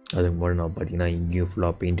 அதுக்கு முன்னாடி நம்ம பார்த்திங்கன்னா இங்கேயும்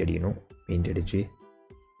ஃபுல்லாக பெயிண்ட் அடிக்கணும். பெயிண்ட் அடித்து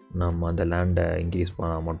நம்ம அந்த லேண்டை இன்க்ரீஸ்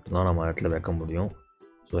பண்ணால் மட்டும்தான் நம்ம இடத்துல வைக்க முடியும்.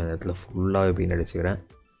 ஸோ இந்த இடத்துல ஃபுல்லாகவே பெயிண்ட் அடிச்சுக்கிறேன்.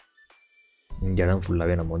 இந்த இடம்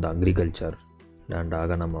ஃபுல்லாகவே நம்ம வந்து அக்ரிகல்ச்சர்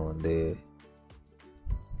லேண்டாக நம்ம வந்து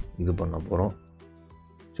இது பண்ண போகிறோம்.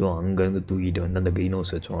 ஸோ அங்கேருந்து தூக்கிட்டு வந்து அந்த க்ரீன்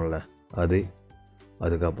ஹவுஸ் வச்சோம்ல அது,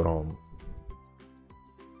 அதுக்கப்புறம்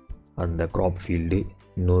அந்த க்ராப் ஃபீல்டு,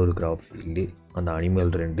 இன்னொரு க்ராப் ஃபீல்டு, அந்த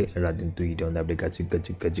அனிமல் 2 எல்லாத்தையும் தூக்கிட்டு வந்து அப்படியே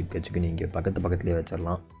கச்சுக்கு நீங்கள் பக்கத்துலேயே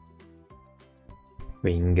வச்சிடலாம். இப்போ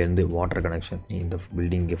இங்கேருந்து வாட்டர் கனெக்ஷன் இந்த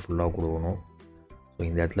பில்டிங்கு ஃபுல்லாக கொடுக்கணும். ஸோ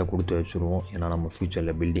இந்த இடத்துல கொடுத்து வச்சுருவோம். ஏன்னா நம்ம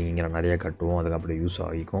ஃப்யூச்சரில் பில்டிங் இங்கே நிறையா கட்டுவோம், அதுக்கு அப்படியே யூஸ்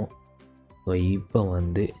ஆகிக்கும். ஸோ இப்போ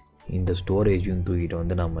வந்து இந்த ஸ்டோரேஜையும் தூக்கிட்டு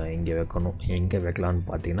வந்து நம்ம இங்கே வைக்கணும். எங்கே வைக்கலான்னு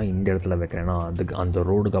பார்த்தீங்கன்னா இந்த இடத்துல வைக்கிறேன்னா அதுக்கு அந்த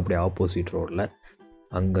ரோடுக்கு அப்படியே ஆப்போசிட் ரோடில்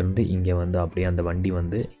அங்கேருந்து இங்கே வந்து அப்படியே அந்த வண்டி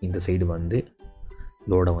வந்து இந்த சைடு வந்து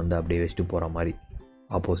லோடை வந்து அப்படியே வச்சுட்டு போகிற மாதிரி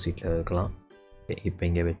ஆப்போசிட்டில் இருக்கலாம். இப்போ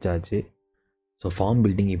இங்கே வச்சாச்சு. ஸோ ஃபார்ம்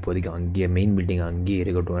பில்டிங் இப்போதைக்கு அங்கேயே மெயின் பில்டிங் அங்கேயே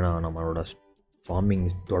இருக்கட்டும். ஏன்னா நம்மளோட ஃபார்மிங்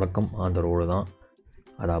தொடக்கம் அந்த ரோடு தான்,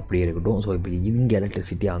 அது அப்படியே இருக்கட்டும். ஸோ இப்போ இங்கே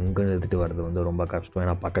எலக்ட்ரிசிட்டி அங்கே எடுத்துகிட்டு வர்றது வந்து ரொம்ப கஷ்டம்.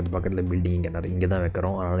 ஏன்னா பக்கத்தில் பில்டிங் இங்கே தான்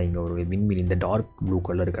வைக்கிறோம். அதனால் இங்கே ஒரு விண்மீல் இந்த டார்க் ப்ளூ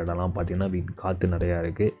கலர் இருக்கிறதெல்லாம் பார்த்திங்கன்னா காற்று நிறையா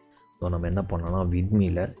இருக்குது. ஸோ நம்ம என்ன பண்ணோன்னா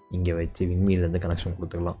விண்மீலை இங்கே வச்சு விண்மீலேருந்து கனெக்ஷன்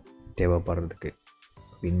கொடுத்துக்கலாம் தேவைப்படுறதுக்கு.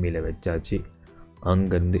 விண்மீலை வச்சாச்சு.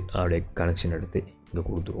 அங்கேருந்து அப்படியே கனெக்ஷன் எடுத்து இங்கே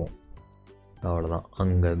கொடுத்துருவோம். அவ்வளோதான்.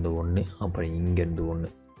 அங்கேருந்து ஒன்று, அப்புறம் இங்கேருந்து ஒன்று.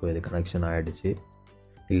 ஸோ இது கனெக்ஷன் ஆகிடுச்சு.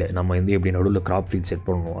 இல்லை நம்ம வந்து எப்படி நடுவில் க்ராப் ஃபீல்ட் செட்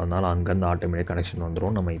பண்ணணும், அதனால் அங்கேருந்து ஆட்டோமேட்டிக் கனெக்ஷன்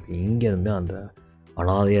வந்துடும். நம்ம இப்போ இங்கேருந்து அந்த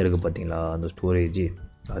அனாதையாக இருக்குது பார்த்தீங்களா அந்த ஸ்டோரேஜ்,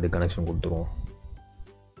 அது கனெக்ஷன் கொடுத்துருவோம்.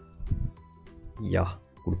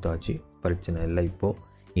 கொடுத்தாச்சு, பிரச்சனை இல்லை. இப்போ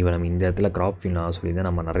நம்ம இந்த இடத்துல க்ராப் ஃபீல்டு நான் சொல்லியிருந்தேன்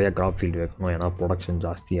நம்ம நிறையா க்ராப் ஃபீல்டு வைக்கணும். ஏன்னா ப்ரொடக்ஷன்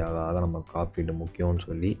ஜாஸ்தியாக நம்ம க்ராப் ஃபீல்டு முக்கியம்னு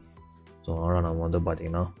சொல்லி. ஸோ அதனால் நம்ம வந்து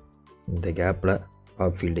பார்த்திங்கன்னா இந்த கேப்பில்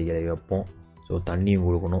க்ராப் ஃபீல்டு வைப்போம். ஸோ தண்ணியும்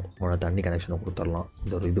கொடுக்கணும். தண்ணி கனெக்ஷனை கொடுத்துடலாம்.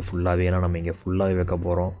 இந்த ஒரு இது ஃபுல்லாகவே, ஏன்னா நம்ம இங்கே ஃபுல்லாகவே வைக்க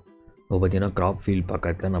போகிறோம். இப்போ பார்த்திங்கன்னா க்ராப் ஃபீல்டு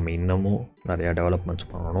பக்கத்தில் நம்ம இன்னமும் நிறையா டெவலப்மெண்ட்ஸ்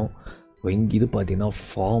பண்ணணும். ஸோ இங்கே இது பார்த்திங்கன்னா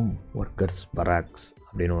ஃபார்ம் ஒர்க்கர்ஸ் பராக்ஸ்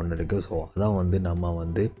அப்படின்னு ஒன்று இருக்குது. ஸோ அதான் வந்து நம்ம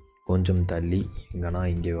வந்து கொஞ்சம் தள்ளி எங்கன்னா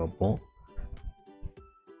இங்கே வைப்போம்.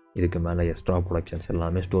 இதுக்கு மேலே எக்ஸ்ட்ரா ப்ரொடக்ஷன்ஸ்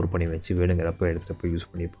எல்லாமே ஸ்டோர் பண்ணி வச்சு வேணுங்கிறப்ப எடுத்துகிட்டு போய் யூஸ்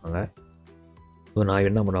பண்ணிப்பாங்க. ஸோ நான்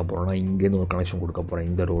என்ன பண்ண போகிறேன்னா இங்கேருந்து ஒரு கனெக்ஷன் கொடுக்க போகிறேன்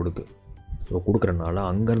இந்த ரோடுக்கு. ஸோ கொடுக்குறனால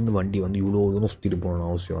அங்கேருந்து வண்டி வந்து இவ்வளோ தூரம் சுற்றிட்டு போகணும்னு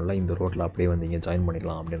அவசியம் இல்லை. இந்த ரோட்டில் அப்படியே வந்து இங்கே ஜாயின்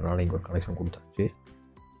பண்ணிக்கலாம். அப்படின்றனால இங்கே ஒரு கனெக்ஷன் கொடுத்தாச்சு.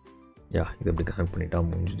 இது எப்படி கனெக்ட் பண்ணிட்டா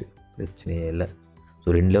முடிஞ்சுது, பிரச்சனையே இல்லை. ஸோ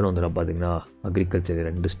 2 லேன் வந்து பார்த்திங்கன்னா அக்ரிகல்ச்சர்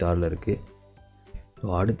 2 ஸ்டாரில் இருக்குது.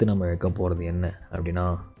 ஸோ அடுத்து நம்ம வைக்க போகிறது என்ன அப்படின்னா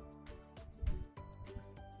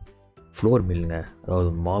ஃப்ளோர் மில்லுங்க, அதாவது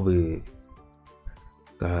மாவு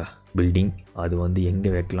பில்டிங். அது வந்து எங்கே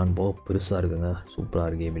வைக்கலான்னு பெருசாக இருக்குங்க, சூப்பராக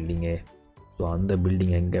இருக்குது பில்டிங்கு. ஸோ அந்த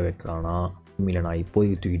பில்டிங் எங்கே வைக்கலான்னா இல்லை நான்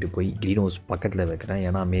இப்போதைக்கு தூக்கிட்டு போய் க்ரீன் ஹவுஸ் பக்கத்தில் வைக்கிறேன்.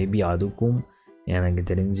 ஏன்னா மேபி அதுக்கும் எனக்கு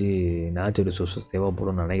தெரிஞ்சு நேச்சுரல் ரிசோர்ஸஸ்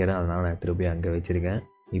தேவைப்படும்னு நினைக்கிறேன். அதனால் நான் எடுத்துகிட்டு போய் அங்கே வச்சுருக்கேன்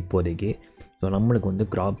இப்போதைக்கு. ஸோ நம்மளுக்கு வந்து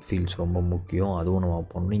க்ராப் ஃபீல்ட்ஸ் ரொம்ப முக்கியம், அதுவும் நம்ம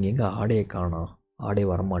பண்ணணும். நீங்கள் எங்கே ஆடையை காணோம், ஆடை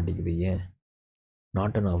வரமாட்டேங்குது, ஏன்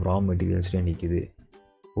நாட் அண்ட் ரா மெட்டீரியல்ஸ்லேயே நிற்கிது.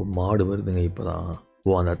 மாடு வருதுங்க இப்போ தான்.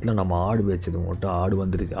 அந்த இடத்துல நம்ம ஆடு வச்சது மட்டும் ஆடு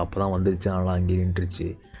வந்துருச்சு, அப்போ தான் வந்துருச்சு. அதனால் அங்கேயே நின்றுச்சு.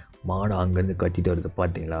 மாடு அங்கேருந்து கத்திட்டு வருது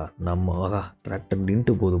பார்த்தீங்களா. நம்ம டிராக்டர்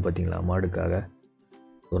நின்றுட்டு போகுது பார்த்தீங்களா மாடுக்காக.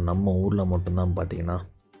 ஸோ நம்ம ஊரில் மட்டும்தான் பார்த்திங்கன்னா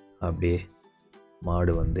அப்படியே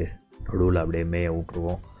மாடு வந்து நடுவில் அப்படியே மேய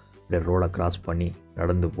விட்ருவோம். அப்படியே ரோடை கிராஸ் பண்ணி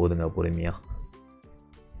நடந்து போதுங்க பொறுமையாக.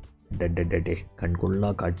 டே கண்கொள்ளா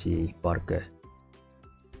காட்சி பார்க்க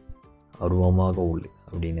அருவமாக உள்ளு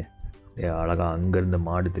அப்படின்னு அழகாக அங்கேருந்து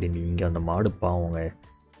மாடு திரும்பி இங்கே அந்த மாடு பாவங்க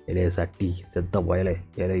இலைய சட்டி செத்த பயலை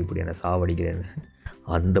இலை இப்படி என்னை சாவடிக்கிறேன்னு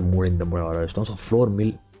அந்த மூளை இந்த மூளை வர வச்சிட்டோம். ஸோ ஃப்ளோர்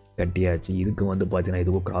மில் கட்டியாச்சு. இதுக்கு வந்து பார்த்திங்கன்னா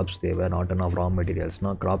இதுக்கும் கிராப்ஸ் தேவை. Not and of raw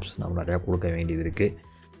மெட்டீரியல்ஸ்னால் graphs நம்ம நிறையா கொடுக்க வேண்டியது இருக்குது.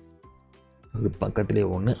 அது பக்கத்துலேயே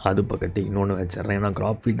ஒன்று, அது பக்கத்துலேயே இன்னொன்று வச்சிட்றேன். ஏன்னா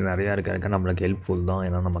கிராப் ஃபீல்டு நிறையா இருக்க நம்மளுக்கு ஹெல்ப்ஃபுல் தான்.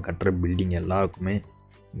 ஏன்னா நம்ம கட்டுற பில்டிங் எல்லாருக்குமே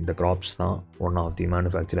இந்த கிராப்ஸ் தான் ஒன் ஆஃப் தி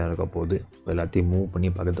மேனுஃபேக்சராக இருக்க போகுது. எல்லாத்தையும் மூவ் பண்ணி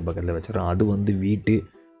பக்கத்தில் வச்சிடறேன். அது வந்து வீட்டு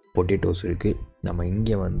பொட்டேட்டோஸ் இருக்குது. நம்ம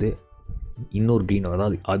இங்கே வந்து இன்னொரு க்ரீன் ஹவுஸ்,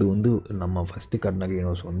 அதாவது அது வந்து நம்ம ஃபஸ்ட்டு கட்டின க்ரீன்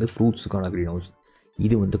ஹவுஸ் வந்து ஃப்ரூட்ஸுக்கான க்ரீன் ஹவுஸ்,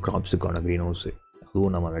 இது வந்து கிராப்ஸுக்கான க்ரீன் ஹவுஸு,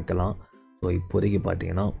 அதுவும் நம்ம வைக்கலாம். ஸோ இப்போதைக்கு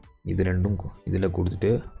பார்த்திங்கன்னா இது ரெண்டும் இதில்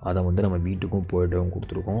கொடுத்துட்டு அதை வந்து நம்ம வீட்டுக்கும் போய்ட்டும்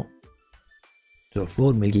கொடுத்துருக்கோம். ஸோ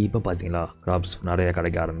ஃப்ளோர் மில்கி இப்போ பார்த்திங்களா கிராப்ஸ் நிறைய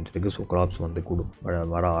கிடைக்க ஆரம்பிச்சிருக்கு. ஸோ கிராப்ஸ் வந்து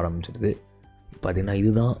வர ஆரம்பிச்சிருது. பார்த்திங்கன்னா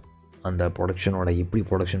இதுதான் அந்த ப்ரொடக்ஷனோட எப்படி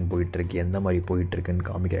ப்ரொடக்ஷன் போயிட்டுருக்கு, எந்த மாதிரி போயிட்டுருக்குன்னு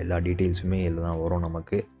காமிக்கிற எல்லா டீட்டெயில்ஸுமே இதில் தான் வரும்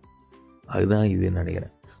நமக்கு. அதுதான் இதுன்னு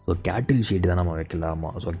நினைக்கிறேன். ஸோ கேட்டில் ஷீட் தான் நம்ம வைக்கலாமா.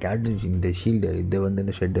 ஸோ கேட்டில் இந்த ஷீல்டு இதை வந்து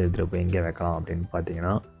இந்த ஷெட் எடுத்துகிட்டு போய் எங்கே வைக்கலாம் அப்படின்னு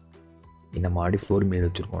பார்த்தீங்கன்னா, இந்த மாதிரி ஃப்ளோர் மீல்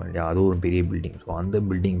வச்சுருக்கோம் இல்லையா, அது ஒரு பெரிய பில்டிங். ஸோ அந்த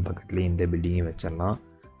பில்டிங் பக்கத்துலேயே இந்த பில்டிங்கையும் வச்சிடலாம்.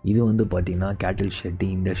 இது வந்து பார்த்திங்கன்னா கேட்டில் ஷெட்டு.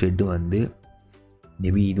 இந்த ஷெட்டு வந்து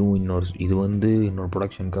மேபி இது வந்து இன்னொரு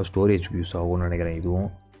ப்ரொடக்ஷனுக்காக ஸ்டோரேஜ் யூஸ் ஆகும்னு நினைக்கிறேன்.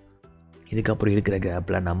 இதுக்கப்புறம் இருக்கிற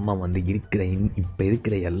கேப்பில் நம்ம வந்து இப்போ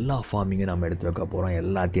இருக்கிற எல்லா ஃபார்மிங்கும் நம்ம எடுத்து வைக்க போகிறோம்,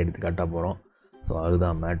 எல்லாத்தையும் எடுத்து கட்ட போகிறோம். ஸோ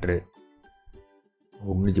அதுதான் மேட்ரு.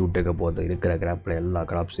 முடிச்சு விட்டுக்க போகிறது இருக்கிற கிராப்பில் எல்லா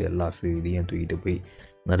கிராப்ஸு எல்லா இதையும் தூக்கிட்டு போய்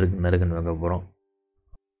நறுக்குன்னு வைக்க போகிறோம்.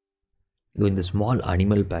 இந்த ஸ்மால்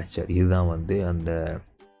அனிமல் பேஸ்சர் இதுதான் வந்து அந்த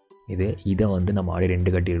இதை வந்து நம்ம ஆடி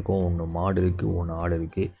 2 கட்டியிருக்கோம். ஒன்று மாடு இருக்குது, ஒன்று ஆடு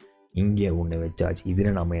இருக்குது. இங்கே ஒன்று வச்சாச்சு.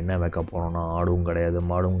 இதில் நம்ம என்ன வைக்க போகிறோம்னா ஆடும் கிடையாது,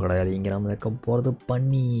 மாடும் கிடையாது. இங்கே நம்ம வைக்க போகிறது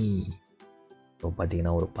பன்னி. ஸோ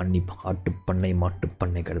பார்த்திங்கன்னா ஒரு பன்னி, ஆட்டுப்பண்ணை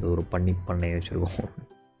மாட்டுப்பண்ணை கிடையாது, ஒரு பன்னி பண்ணை வச்சுருக்கோம்.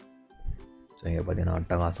 ஸோ இங்கே பார்த்திங்கன்னா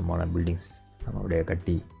அட்டகாசமான பில்டிங்ஸ் நம்ம அப்படியே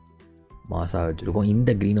கட்டி மாசாக வச்சுருக்கோம்.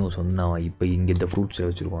 இந்த க்ரீன் ஹவுஸ் வந்து நான் இப்போ இங்கே இந்த ஃப்ரூட்ஸை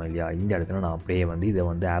வச்சுருக்கோம் இல்லையா, இந்த இடத்துல நான் அப்படியே வந்து இதை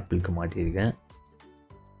வந்து ஆப்பிளுக்கு மாற்றிருக்கேன்.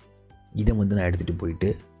 இதை வந்து நான் எடுத்துகிட்டு போயிட்டு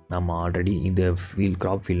நம்ம ஆல்ரெடி இந்த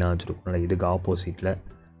கிராப் ஃபீல்டெலாம் வச்சுருக்கோம்ல, இதுக்கு ஆப்போசிட்டில்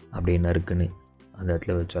அப்படியே நறுக்குன்னு அந்த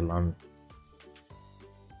இடத்துல வச்சிடலான்னு.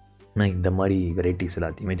 ஆனால் இந்த மாதிரி வெரைட்டிஸ்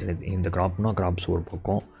எல்லாத்தையுமே இந்த கிராப்ஸ் ஒரு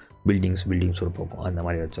பக்கம், பில்டிங்ஸ் ஒரு பக்கம், அந்த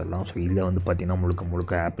மாதிரி வச்சிடலாம். ஸோ இதில் வந்து பார்த்திங்கன்னா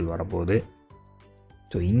முழுக்க ஆப்பிள் வரப்போகுது.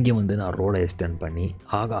 ஸோ இங்கே வந்து நான் ரோடை எக்ஸ்டெண்ட் பண்ணி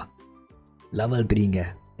லெவல் 3ங்க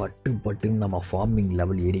பட்டுன்னு நம்ம ஃபார்மிங்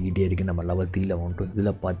லெவல் ஏறிக்கிட்டே இருக்குது. நம்ம லெவல் 3ல் வந்துட்டோம்.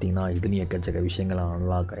 இதில் பார்த்திங்கன்னா இதுலேயும் எக்கச்சக்க விஷயங்கள்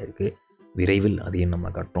அன்லாக் ஆகிருக்கு. விரைவில் அதையும் நம்ம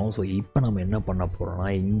கட்டுறோம். ஸோ இப்போ நம்ம என்ன பண்ண போகிறோம்னா,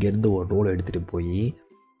 இங்கேருந்து ஒரு ரோடு எடுத்துகிட்டு போய்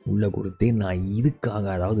உள்ளே கொடுத்து நான் இதுக்காக,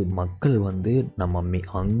 அதாவது மக்கள் வந்து நம்ம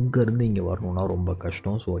அங்கேருந்து இங்கே வரணுன்னா ரொம்ப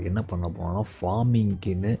கஷ்டம். ஸோ என்ன பண்ண போனோம்னா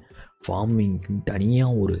ஃபார்மிங்க்கு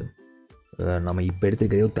தனியாக ஒரு நம்ம இப்போ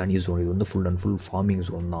எடுத்துக்கிறதே ஒரு தனி ஜோன். இது வந்து full and full farming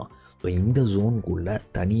zone தான். ஸோ இந்த ஜோனுக்குள்ளே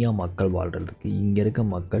தனியாக மக்கள் வாழ்கிறதுக்கு இங்கே இருக்க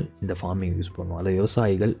மக்கள் இந்த ஃபார்மிங் யூஸ் பண்ணுவோம். அதை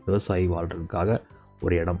விவசாயி வாழ்கிறதுக்காக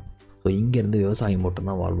ஒரு இடம். ஸோ இங்கேருந்து விவசாயம்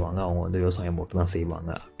மட்டும்தான் வாழ்வாங்க, அவங்க வந்து விவசாயம் மட்டும்தான் செய்வாங்க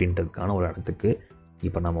அப்படின்றதுக்கான ஒரு இடத்துக்கு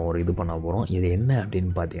இப்போ நம்ம ஒரு இது பண்ண போகிறோம். இது என்ன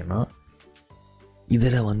அப்படின்னு பார்த்தீங்கன்னா,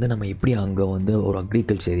 இதில் வந்து நம்ம எப்படி அங்கே வந்து ஒரு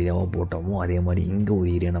அக்ரிகல்ச்சர் ஏரியாவாக போட்டோமோ அதே மாதிரி இங்கே ஒரு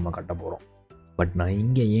ஏரியா நம்ம கட்ட போகிறோம். பட் நான்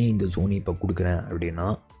இங்கே ஏன் இந்த ஜோன் இப்போ கொடுக்குறேன் அப்படின்னா,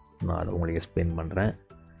 நான் அதை உங்களுக்கு எக்ஸ்பிளைன் பண்ணுறேன்.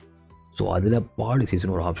 ஸோ அதில்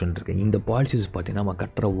பாலிசிஸ்னு ஒரு ஆப்ஷன் இருக்குது. இந்த பாலிசிஸ் பார்த்திங்கன்னா நம்ம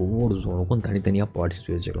கட்டுற ஒவ்வொரு ஜோனுக்கும் தனித்தனியாக பாலிசிஸ்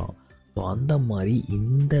வச்சுக்கலாம். ஸோ அந்த மாதிரி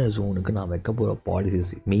இந்த ஜோனுக்கு நான் வைக்க போகிற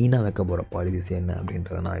பாலிசிஸ், மெயினாக வைக்க போகிற பாலிசிஸ் என்ன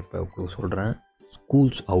அப்படின்றத நான் இப்போ சொல்கிறேன்.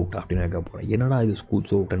 ஸ்கூல்ஸ் அவுட் அப்படின்னு வைக்க போகிறேன். என்னடா இது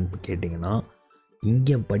ஸ்கூல்ஸ் அவுட்டுன்னு கேட்டிங்கன்னா,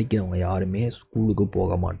 இங்கே படிக்கிறவங்க யாருமே ஸ்கூலுக்கு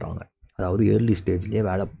போக மாட்டாங்க. அதாவது ஏர்லி ஸ்டேஜ்லேயே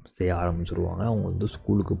வேலை செய்ய ஆரம்பிச்சிருவாங்க. அவங்க வந்து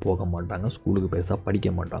ஸ்கூலுக்கு போக மாட்டாங்க, ஸ்கூலுக்கு பெருசாக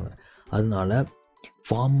படிக்க மாட்டாங்க. அதனால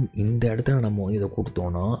இந்த இடத்துல நம்ம வந்து இதை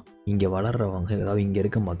கொடுத்தோன்னா இங்கே வளர்கிறவங்க, அதாவது இங்கே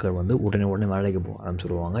இருக்க மக்கள் வந்து உடனே வேலைக்கு போக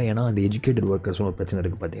ஆரம்பிச்சிருவாங்க. ஏன்னா அந்த எஜுகேட்டட் ஒர்க்கர்ஸும் ஒரு பிரச்சனை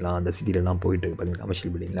இருக்குது பார்த்தீங்களா, அந்த சிட்டிலெலாம் போயிட்டு இருக்குது பார்த்தீங்கன்னா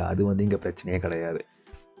கமர்ஷியல் பில்டிங்கில், அது வந்து இங்கே பிரச்சனையே கிடையாது.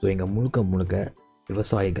 ஸோ இங்கே முழுக்க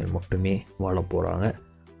விவசாயிகள் மட்டுமே வாழ போகிறாங்க.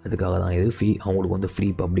 அதுக்காக தான் இது அவங்களுக்கு வந்து ஃப்ரீ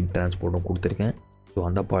பப்ளிக் டிரான்ஸ்போர்ட்டும் கொடுத்துருக்கேன். ஸோ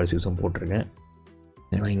அந்த பாலிசிஸும் போட்டிருக்கேன்.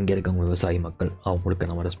 ஏன்னா இங்கே இருக்கவங்க விவசாயி மக்கள், அவங்களுக்கு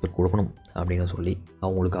நம்ம ரெஸ்பெக்ட் கொடுக்கணும் அப்படின்னு சொல்லி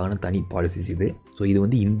அவங்களுக்கான தனி பாலிசிஸ் இது. ஸோ இது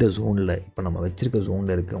வந்து இந்த ஜோனில் இப்போ நம்ம வச்சுருக்க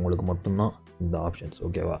ஜோனில் இருக்கவங்களுக்கு மட்டும்தான் இந்த ஆப்ஷன்ஸ்,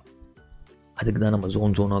 ஓகேவா. அதுக்கு தான் நம்ம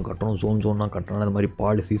ஜோனாக கட்டுறோம். ஜோனாக கட்டுறோம்னா அது மாதிரி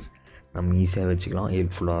பாலிசிஸ் நம்ம ஈஸியாக வச்சுக்கலாம்,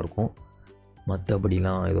 ஹெல்ப்ஃபுல்லாக இருக்கும்.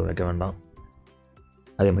 மற்றபடிலாம் எதுவும் வைக்க வேண்டாம்.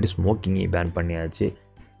 அதே மாதிரி ஸ்மோக்கிங்கை பேன் பண்ணியாச்சு.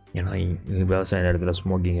 ஏன்னா விவசாய இடத்துல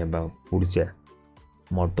ஸ்மோக்கிங்கை பிடிச்ச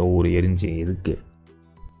மொத்தம் ஊர் எரிஞ்சு இருக்குது.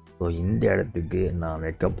 ஸோ இந்த இடத்துக்கு நான்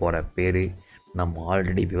வைக்க போகிற பேர், நம்ம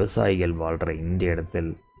ஆல்ரெடி விவசாயிகள் வாழ்கிற இந்த இடத்தில்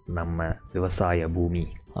நம்ம விவசாய பூமி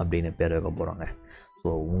அப்படின்னு பேர் வைக்க போகிறாங்க. ஸோ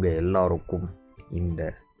உங்கள் எல்லாருக்கும் இந்த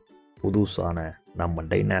புதுசான நம்ம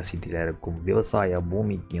டைனாசிட்டியில் இருக்கும் விவசாய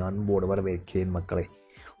பூமிக்கு அன்போடு வரவேற்கிறேன் மக்களை.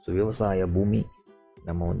 ஸோ விவசாய பூமி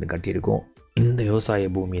நம்ம வந்து கட்டியிருக்கோம். இந்த விவசாய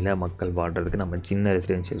பூமியில் மக்கள் வாழ்கிறதுக்கு நம்ம சின்ன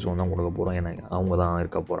ரெசிடென்ஷியல் ஜோன் தான் கொடுக்க போகிறோம். ஏன்னா அவங்க தான்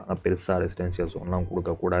இருக்க போகிறாங்க. பெருசாக ரெசிடென்ஷியல் ஜோன்லாம்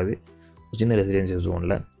கொடுக்கக்கூடாது. சின்ன ரெசிடென்ஷியல்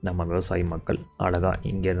ஜோனில் நம்ம விவசாயி மக்கள் அழகாக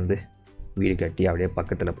இங்கேருந்து வீடு கட்டி அப்படியே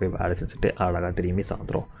பக்கத்தில் போய் வேலை செஞ்சுட்டு அழகாக திரும்பி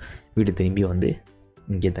சாயந்தரம் வீடு திரும்பி வந்து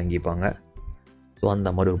இங்கே தங்கிப்பாங்க. ஸோ அந்த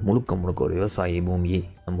மாதிரி முழுக்க ஒரு விவசாய பூமியை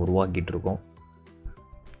நம்ம உருவாக்கிட்டு இருக்கோம்.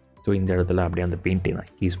 ஸோ இந்த இடத்துல அப்படியே அந்த பெயிண்ட்டை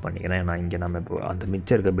நான் யூஸ் பண்ணிக்கிறேன். நான் இங்கே நம்ம இப்போ அந்த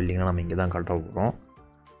மிச்சம் இருக்க பில்டிங்கை நம்ம இங்கே தான் கட்ட போகிறோம்.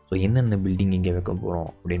 ஸோ என்னென்ன பில்டிங் இங்கே வைக்க போகிறோம்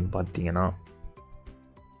அப்படின்னு பார்த்தீங்கன்னா,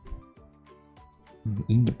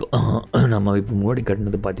 இங்கே இப்போ நம்ம இப்போ முன்னாடி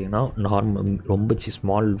கட்டினது பார்த்திங்கன்னா நார்மல் ரொம்ப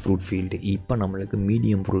ஸ்மால் ஃப்ரூட் ஃபீல்டு. இப்போ நம்மளுக்கு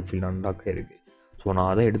மீடியம் ஃப்ரூட் ஃபீல்டு அண்டாக இருக்குது. ஸோ நான்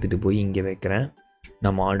அதை எடுத்துகிட்டு போய் இங்கே வைக்கிறேன்.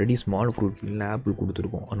 நம்ம ஆல்ரெடி ஸ்மால் ஃப்ரூட் ஃபீல்டில் ஆப்பிள்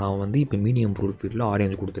கொடுத்துருக்கோம். நான் வந்து இப்போ மீடியம் ஃப்ரூட் ஃபீல்டில்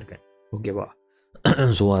ஆரஞ்சு கொடுத்துருக்கேன். ஓகேவா?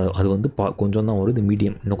 ஸோ அது வந்து கொஞ்சம் தான் வரும். இது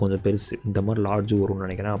மீடியம் இன்னும் கொஞ்சம் பெருசு. இந்த மாதிரி லார்ஜு வரும்னு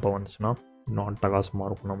நினைக்கிறேன். அப்போ வந்துச்சுன்னா இன்னும் அட்டகாசமாக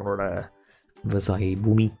இருக்கும் நம்மளோட விவசாயி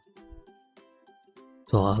பூமி.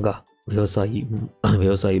 ஸோ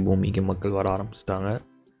விவசாயி பூமிக்கு மக்கள் வர ஆரம்பிச்சிட்டாங்க.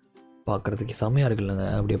 பார்க்குறதுக்கு செம்மையாக இருக்குல்லங்க.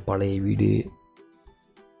 அப்படியே பழைய வீடு.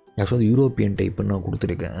 ஆக்சுவலாக யூரோப்பியன் டைப்புன்னு நான்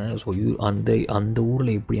கொடுத்துருக்கேன். ஸோ அந்த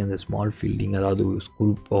ஊரில் எப்படி அந்த ஸ்மால் ஃபீல்டிங், அதாவது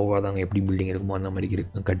ஸ்கூல் போகாதவங்க எப்படி பில்டிங் இருக்குமோ அந்த மாதிரி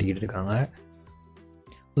கட்டிக்கிட்டு இருக்காங்க.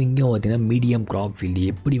 ஸோ இங்கே பார்த்தீங்கன்னா மீடியம் கிராப் ஃபீல்டு.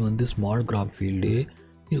 எப்படி வந்து ஸ்மால் கிராப் ஃபீல்டு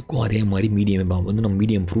இருக்கும் அதே மாதிரி மீடியம் வந்து நம்ம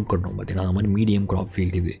மீடியம் ஃப்ரூட் கட்டணும் பார்த்தீங்கன்னா அந்த மாதிரி மீடியம் கிராப்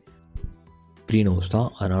ஃபீல்டு. இது க்ரீன் ஹவுஸ் தான்.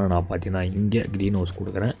 அதனால் நான் பார்த்தீங்கன்னா இங்கே க்ரீன் ஹவுஸ்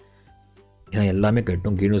கொடுக்குறேன். ஏன்னா எல்லாமே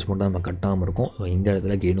கட்டும். க்ரீன் ஹவுஸ் மட்டும் நம்ம கட்டாமல் இருக்கும். ஸோ இந்த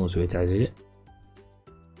இடத்துல க்ரீன் ஹவுஸ் வச்சாச்சு.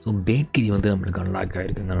 ஸோ பேக்கரி வந்து நம்மளுக்கு அன்லாக்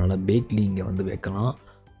ஆகிருக்குங்க. அதனால் பேக்கரி இங்கே வந்து வைக்கலாம்.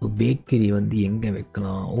 ஸோ பேக்கரி வந்து எங்கே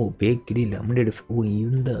வைக்கலாம்? Bakery lemonade.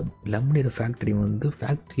 இந்த லெமனேடு ஃபேக்ட்ரி வந்து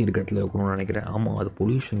ஃபேக்ட்ரி இருக்கிற இடத்துல வைக்கணும்னு நினைக்கிறேன். ஆமாம், அது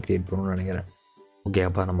பொல்யூஷன் க்ரியேட் பண்ணணும்னு நினைக்கிறேன். ஓகே,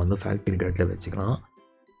 அப்போ நம்ம வந்து ஃபேக்ட்ரி இருக்கிற இடத்துல வச்சுக்கலாம்.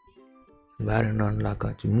 வேறு என்ன அன்லாக்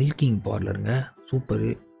ஆச்சு? மில்கிங் பார்லருங்க. சூப்பரு,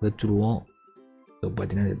 வச்சுருவோம். ஸோ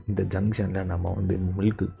பார்த்தீங்கன்னா இந்த ஜங்ஷனில் நம்ம வந்து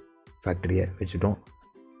மில்க்கு ஃபேக்ட்ரியை வச்சுட்டோம்.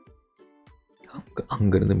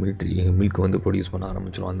 அங்கேருந்து மில்க் வந்து ப்ரொடியூஸ் பண்ண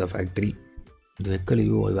ஆரம்பிச்சிடும் அந்த ஃபேக்ட்ரி. இது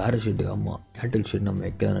வைக்கலையோ, அது வேறு ஷெட்டு. ஆமாம், கேட்டில் ஷெட் நம்ம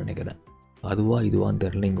வைக்கதான் நினைக்கிறேன். இதுவான்னு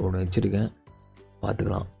தெரில. இங்கே ஒன்று வச்சுருக்கேன்,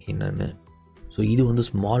 பார்த்துக்கலாம் என்னென்னு. ஸோ இது வந்து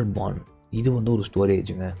ஸ்மால் பான். இது வந்து ஒரு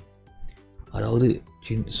ஸ்டோரேஜுங்க. அதாவது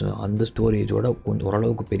அந்த ஸ்டோரேஜோட கொஞ்சம்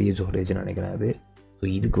ஓரளவுக்கு பெரிய ஸ்டோரேஜ்னு நினைக்கிறேன் அது. ஸோ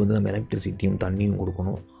இதுக்கு வந்து நம்ம எலக்ட்ரிசிட்டியும் தண்ணியும்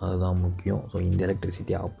கொடுக்கணும். அதுதான் முக்கியம். ஸோ இந்த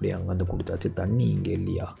எலக்ட்ரிசிட்டி அப்படியே அங்கேருந்து கொடுத்தாச்சு. தண்ணி இங்கே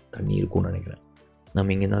இல்லையா? தண்ணி இருக்கும்னு நினைக்கிறேன்.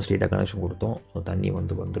 நம்ம இங்கே தான் ஸ்ட்ரெயிட்டாக கனெக்ஷன் கொடுத்தோம். ஸோ தண்ணி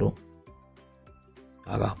வந்துடும்.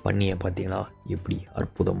 ஆகா, பன்னியை பார்த்தீங்களா எப்படி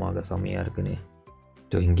அற்புதமாக செம்மையாக இருக்குன்னு.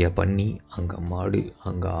 ஸோ இங்கே பன்னி, அங்கே மாடு,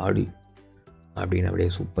 அங்கே ஆடு அப்படின்னு அப்படியே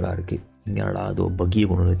சூப்பராக இருக்குது. இங்கே அது பக்கியை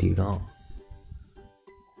கொண்டு நிறுத்திருக்கான்.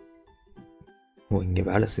 இங்கே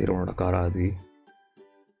வேலை செய்கிறவனோட காரா அது.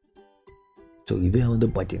 ஸோ இதை வந்து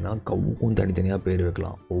பார்த்திங்கன்னா கவுக்கும் தனித்தனியாக பேர்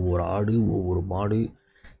வைக்கலாம். ஒவ்வொரு ஆடு, ஒவ்வொரு மாடு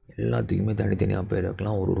எல்லாத்துக்குமே தனித்தனியாக பேர்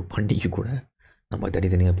வைக்கலாம். ஒரு பண்டிகை கூட நம்ம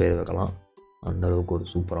தனித்தனியாக பேர் வைக்கலாம். அந்தளவுக்கு ஒரு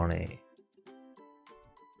சூப்பரான.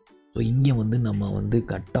 ஸோ இங்கே வந்து நம்ம வந்து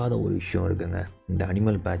கட்டாத ஒரு விஷயம் இருக்குங்க இந்த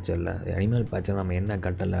அனிமல் பேட்சரில் நம்ம என்ன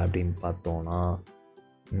கட்டலை அப்படின்னு பார்த்தோன்னா,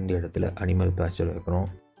 இந்த இடத்துல அனிமல் பேட்சர் வைக்கிறோம்.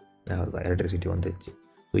 எலக்ட்ரிசிட்டி வந்துடுச்சு.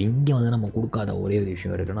 ஸோ இங்கே வந்து நம்ம கொடுக்காத ஒரே ஒரு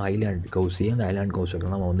விஷயம் இருக்குன்னா ஐலாண்ட் கவுஸ். அந்த ஐலாண்ட் கவுஸ்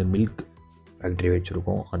வைக்கலாம். நம்ம வந்து மில்க் ஃபேக்ட்ரி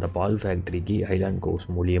வச்சுருக்கோம். அந்த பால் ஃபேக்ட்ரிக்கு ஐலாண்ட் கவுஸ்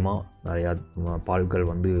மூலியமாக நிறையா பால்கள்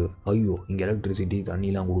வந்து இங்கே எலக்ட்ரிசிட்டி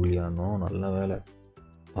தண்ணிலாம் கொடுக்கலையானோ நல்ல வேலை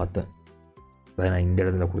பார்த்தேன். அதை நான் இந்த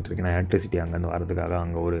இடத்துல கொடுத்துருக்கேன். நான் எலக்ட்ரிசிட்டி அங்கேருந்து வரதுக்காக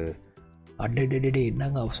அங்கே ஒரு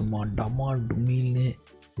என்னங்க சும்மா டமா டுமில்னு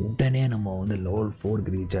உடனே நம்ம வந்து லெவல்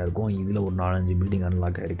 4க்கு ரீச் ஆகிருக்கோம். இதில் ஒரு 4-5 பில்டிங்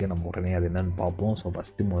அன்லாக் ஆகிருக்கு. நம்ம உடனே அது என்னென்னு பார்ப்போம். ஸோ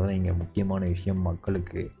முதல்ல இங்கே முக்கியமான விஷயம்,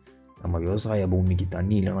 மக்களுக்கு நம்ம விவசாய பூமிக்கு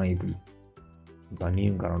தண்ணி இல்லைனா எப்படி?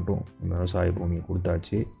 தண்ணியும் கரண்ட்டும் விவசாய பூமியை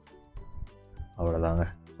கொடுத்தாச்சு. அவ்வளோதாங்க.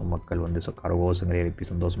 மக்கள் வந்து கரகோசங்களை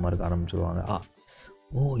எழுப்பி சந்தோஷமாக இருக்க ஆரம்பிச்சிடுவாங்க.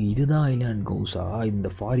 இதுதான் ஐலாண்ட் கவுஸா? இந்த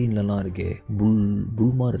ஃபாரின்லலாம் இருக்கே,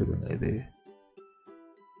 புல் மாதிரி இருக்குங்க. இது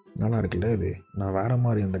நல்லா இருக்குல்ல? இது நான் வேறு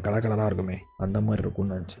மாதிரி இந்த கலராக இருக்குமே அந்த மாதிரி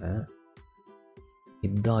இருக்கும்னு நினச்சேன்.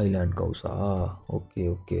 இதுதான் ஐலாண்ட் கவுஸா?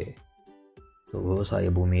 ஓகே. ஸோ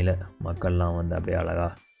விவசாய பூமியில் மக்கள்லாம் வந்து அப்படியே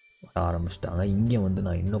அழகாக வர ஆரம்பிச்சிட்டாங்க. இங்கே வந்து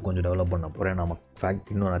நான் இன்னும் கொஞ்சம் டெவலப் பண்ண போகிறேன். நம்ம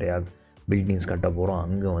ஃபேக்ட்ரி இன்னும் நிறையா பில்டிங்ஸ் கட்ட போகிறோம்.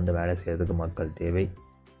 அங்கே வந்து வேலை செய்கிறதுக்கு மக்கள் தேவை.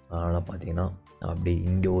 அதனால் பார்த்திங்கன்னா அப்படி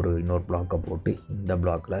இங்கே இன்னொரு பிளாக்கை போட்டு இந்த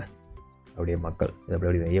பிளாக்கில் அப்படியே மக்கள் இது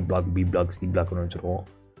அப்படி ஏ பிளாக், பி பிளாக், சி பிளாக்னு வச்சுருவோம்.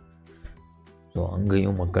 ஸோ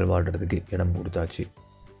அங்கேயும் மக்கள் வாழ்கிறதுக்கு இடம் கொடுத்தாச்சு.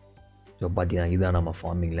 ஸோ பார்த்தீங்கன்னா இதுதான் நம்ம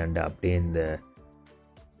ஃபார்மிங் லேண்டு. அப்படியே இந்த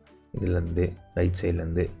இதுலேருந்து ரைட்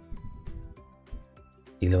சைட்லேருந்து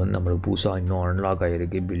இதில் வந்து நம்மளுக்கு புதுசாக இன்னும் அன்லாக்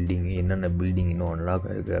ஆகிருக்கு பில்டிங். என்னென்ன பில்டிங் இன்னும் அன்லாக்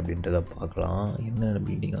ஆகிருக்கு அப்படின்றத பார்க்கலாம். என்னென்ன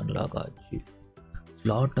பில்டிங் அன்லாக் ஆச்சு?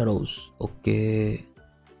 Slaughter house.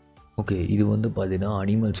 ஓகே இது வந்து பார்த்தீங்கன்னா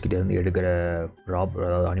அனிமல்ஸ் கிட்டேருந்து எடுக்கிற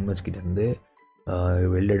அதாவது அனிமல்ஸ் கிட்டேருந்து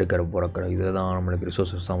வெளில எடுக்கிற பிறக்கிற இதில் தான் நம்மளுக்கு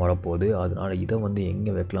ரிசோர்ஸஸ் தான் வரப்போகுது. அதனால் இதை வந்து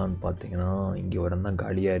எங்கே வைக்கலான்னு பார்த்தீங்கன்னா இங்கே வரம் தான்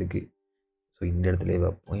காலியாக இருக்குது. ஸோ இந்த இடத்துல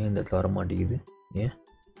வைப்போம். ஏன் இந்த இடத்துல வர மாட்டேங்குது? ஏன்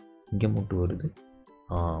இங்கே மட்டும் வருது?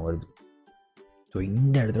 வருது. ஸோ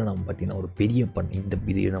இந்த இடத்துல நம்ம பார்த்திங்கன்னா ஒரு பெரிய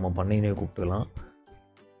இது நம்ம பண்ணையினே கூப்பிட்டுக்கலாம்.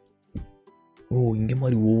 இங்கே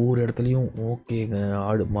மாதிரி ஒவ்வொரு இடத்துலையும் ஓகேங்க.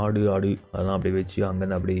 மாடு ஆடு அதெல்லாம் அப்படியே வச்சு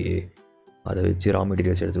அங்கேருந்து அப்படியே அதை வச்சு ரா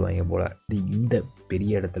மெட்டீரியல்ஸ் எடுத்துவாங்க போல். இந்த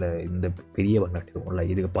பெரிய இடத்துல இந்த பெரிய பண்ணாட்டி இருக்கும்ல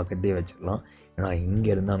இதுக்கு பக்கத்துலேயே வச்சிடலாம். ஏன்னா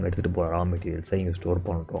இங்கேருந்து அங்கே எடுத்துகிட்டு போகிற ரா மெட்டீரியல்ஸை இங்கே ஸ்டோர்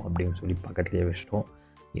பண்ணிட்டோம் அப்படின்னு சொல்லி பக்கத்துலேயே வச்சிட்டோம்.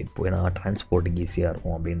 இப்போ ஏன்னா டிரான்ஸ்போர்ட்டுக்கு ஈஸியாக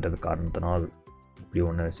இருக்கும் அப்படின்றது காரணத்தினால் இப்படி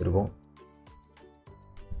ஒன்று வச்சுருக்கோம்.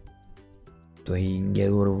 ஸோ இங்கே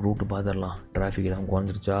ஒரு ரூட்டு பார்த்துடலாம். டிராஃபிக் எல்லாம்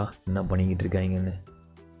குறைஞ்சிருச்சா என்ன பண்ணிக்கிட்டு இருக்காங்கன்னு.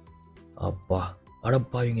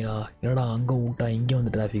 அடப்பாவீங்களா, என்னடா அங்கே விட்டா இங்கே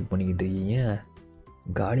வந்து டிராஃபிக் பண்ணிக்கிட்டு இருக்கீங்க?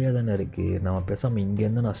 காலியாக தானே இருக்குது. நம்ம பேசாமல்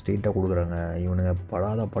இங்கேருந்து நான் ஸ்ட்ரெயிட்டாக கொடுக்குறேங்க. இவனுங்க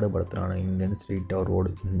படுபடுத்துகிறானு. இங்கேருந்து ஸ்ட்ரெயிட்டாக ரோடு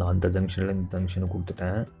அந்த ஜங்ஷனில் இந்த ஜங்ஷனு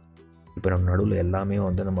கொடுத்துட்டேன். இப்போ நம்ம நடுவில் எல்லாமே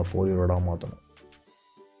வந்து நம்ம 4-வே ரோடாக மாற்றணும்.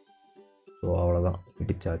 ஸோ அவ்வளோதான்,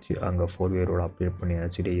 இடிச்சாச்சு. அங்கே 4-வே ரோடு அப்டேட்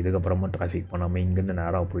பண்ணியாச்சு. இதுக்கப்புறமா டிராஃபிக் பண்ணாமல் இங்கேருந்து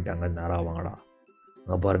நேராக போயிட்டு அங்கே நேராக வாங்கடா.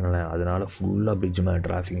 அங்கே பாருங்களேன், அதனால் ஃபுல்லாக பிரிட்ஜ் மேலே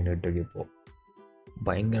டிராஃபிக் நின்றுட்டுருக்கு. இப்போது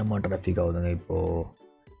பயங்கரமாக டிராஃபிக் ஆகுதுங்க இப்போது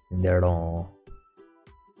இந்த இடம்.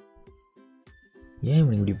 ஏன்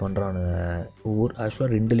இவனுக்கு இப்படி பண்ணுறானுங்க? ஆக்சுவலாக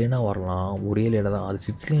 2 லேனாக வரலாம், ஒரே லேனாக தான். அது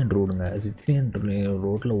 6 லேன் ரோடுங்க. 6 லேன்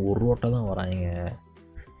ரோட்டில் ஒரு ரோட்டாக தான் வராங்க.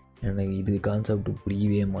 எனக்கு இது கான்செப்ட்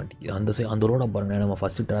புரியவே மாட்டேங்குது. அந்த ரோடை பாருங்கள், நம்ம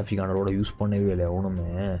ஃபஸ்ட்டு டிராஃபிக்கான ரோடை யூஸ் பண்ணவே இல்லை ஒன்றுமே.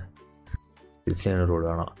 6 லேன் ரோடு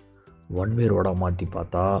ஆனால் 1-வே ரோடாக மாற்றி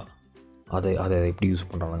பார்த்தா அதை எப்படி யூஸ்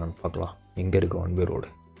பண்ணுறாங்கன்னு பார்க்கலாம். எங்கே இருக்குது 1-வே ரோடு?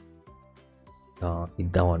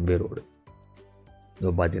 இதுதான் 1-வே ரோடு.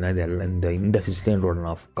 இப்போ பார்த்தீங்கன்னா இது எல்லாம் இந்த 6 லேன் ரோடு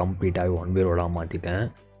நான் கம்ப்ளீட்டாகவே 1-வே ரோடாக மாற்றிட்டேன்.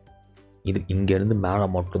 இது இங்கேருந்து மேலே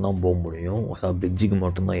மட்டும்தான் போக முடியும். அதாவது பிரிட்ஜுக்கு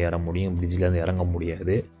மட்டும்தான் ஏற முடியும், பிரிட்ஜிலேருந்து இறங்க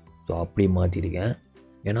முடியாது. ஸோ அப்படி மாற்றிருக்கேன்.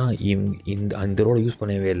 ஏன்னா இந்த ரோடை யூஸ்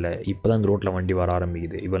பண்ணவே இல்லை. இப்போ தான் இந்த ரோட்டில் வண்டி வர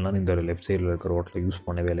ஆரம்பிக்குது. இவெல்லாம் இந்த லெஃப்ட் சைடில் இருக்கிற ரோட்டில் யூஸ்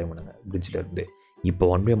பண்ணவே இல்லை இவனுங்க பிரிட்ஜிலேருந்து. இப்போ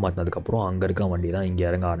 1-வே மாற்றினதுக்கப்புறம் அங்கே இருக்க வண்டி தான் இங்கே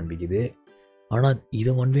இறங்க ஆரம்பிக்குது. ஆனால்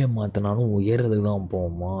இதை 1-வே மாற்றினாலும் ஏறுறதுக்கு தான்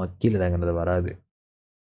போவோமா, கீழே இறங்குறது வராது.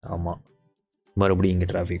 ஆமாம், மறுபடியும் இங்கே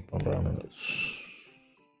டிராஃபிக் பண்ணுறானுங்க.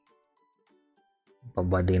 இப்போ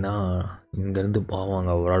பார்த்தீங்கன்னா இங்கேருந்து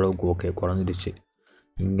பாவாங்க ஓரளவுக்கு ஓகே குறைஞ்சிடுச்சு.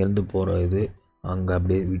 இங்கேருந்து போகிற இது அங்கே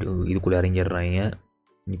அப்படியே இதுக்குள்ளே இறங்கிடுறாங்க.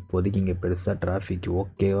 இப்போதைக்கு இங்கே பெருசாக டிராஃபிக்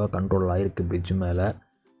ஓகேவாக கண்ட்ரோல் ஆகிருக்கு பிரிட்ஜு மேலே.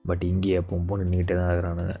 பட் இங்கே எப்போ நின்றுட்டே தான்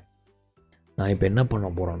இருக்கிறானுங்க. நான் இப்போ என்ன பண்ண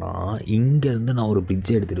போகிறேன்னா, இங்கேருந்து நான் ஒரு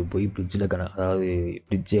பிரிட்ஜை எடுத்துகிட்டு போய் அதாவது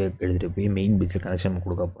பிரிட்ஜை எடுத்துகிட்டு போய் மெயின் பிரிட்ஜில் கனெக்ஷன்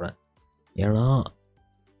கொடுக்க போகிறேன். ஏன்னா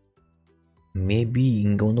மேபி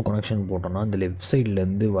இங்கே வந்து கனெக்ஷன் போட்டோன்னா இந்த லெஃப்ட்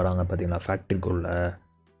சைட்லேருந்து வராங்க பார்த்தீங்களா ஃபேக்ட்ரிக்குள்ளே,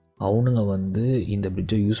 அவனுங்க வந்து இந்த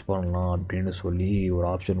பிரிட்ஜை யூஸ் பண்ணலாம் அப்படின்னு சொல்லி ஒரு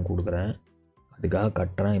ஆப்ஷன் கொடுக்குறேன். அதுக்காக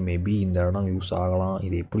கட்டுறேன். மேபி இந்த இடம் யூஸ் ஆகலாம்.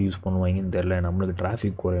 இது எப்படி யூஸ் பண்ணுவாங்கன்னு தெரில. நம்மளுக்கு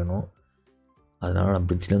டிராஃபிக் குறையணும். அதனால் நான்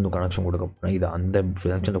பிரிட்ஜ்லேருந்து கனெக்ஷன் கொடுக்க போகிறேன். இது அந்த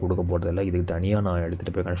கனெக்ஷனில் கொடுக்க போகிறதில்ல, இதுக்கு தனியாக நான்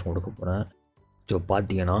எடுத்துகிட்டு போய் கனெக்ஷன் கொடுக்க போகிறேன். ஸோ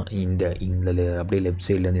பார்த்தீங்கன்னா இந்த அப்படியே லெஃப்ட்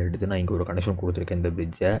சைட்லேருந்து எடுத்து நான் இங்கே ஒரு கனெக்ஷன் கொடுத்துருக்கேன்.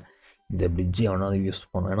 இந்த பிரிட்ஜை அவனால் யூஸ்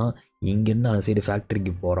பண்ணேன். ஏன்னா இங்கேருந்து அந்த சைடு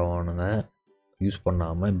ஃபேக்ட்ரிக்கு போகிறவனுங்க யூஸ்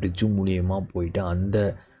பண்ணாமல் பிரிட்ஜு மூலியமாக போயிட்டு அந்த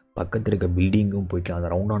பக்கத்தில் இருக்க பில்டிங்கும் போயிட்டு அந்த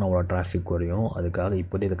ரவுண்டான அவ்வளோ டிராஃபிக் குறையும். அதுக்காக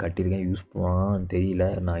இப்போதே இதை கட்டியிருக்கேன். யூஸ் பண்ணான்னு தெரியல.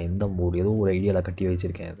 நான் ஏதோ ஒரு ஐடியாவில் கட்டி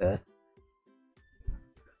வச்சுருக்கேன். இதை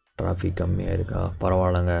டிராஃபிக் கம்மியாக இருக்கா,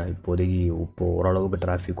 பரவாயில்லைங்க. இப்போ ஓரளவுக்கு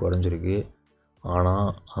டிராஃபிக் குறைஞ்சிருக்கு.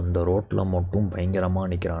 ஆனால் அந்த ரோட்டில் மட்டும்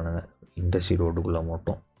பயங்கரமாக நிற்கிறானுங்க. இண்டஸ்ட்ரி ரோட்டுக்குள்ளே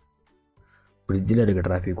மட்டும் பிரிட்ஜில் இருக்க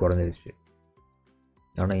டிராஃபிக் குறைஞ்சிருச்சு.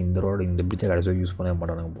 ஆனால் இந்த பிரிட்ஜை கடைசி யூஸ் பண்ணவே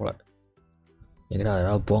மாட்டானுங்க போல். எங்கடா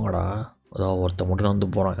அதனால் போங்கடா, அதாவது ஒருத்த மட்டும் நடந்து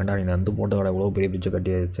போகிறான். ஏன்டா நீ நடந்து போட்ட கடை எவ்வளோ பெரிய பிரிட்ஜை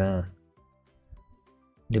கட்டி வச்சேன்.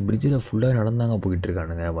 இந்த பிரிட்ஜில் ஃபுல்லாக நடந்தாங்க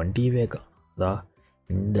போயிட்டுருக்கானுங்க, வண்டியவே அதா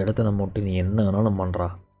இந்த இடத்துல மட்டும் நீ என்ன வேணாலும் பண்ணுறா,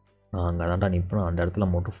 நான் அங்கே தான்டா நிற்பேன். அந்த இடத்துல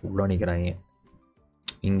மட்டும் ஃபுல்லாக நிற்கிறாங்க.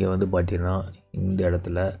 இங்கே வந்து பார்த்தீங்கன்னா இந்த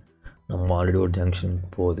இடத்துல நம்ம ஆல்ரெடி ஒரு ஜங்ஷன்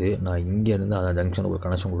போகுது. நான் இங்கேருந்து அந்த ஜங்ஷனுக்கு ஒரு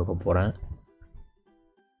கனெக்ஷன் கொடுக்க போகிறேன்.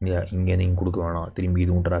 இங்கே நீங்கள் கொடுக்க வேணாம், திரும்பி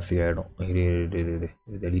இதுவும் டிராஃபிக் ஆகிடும். இது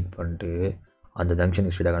டெலீட் பண்ணிட்டு அந்த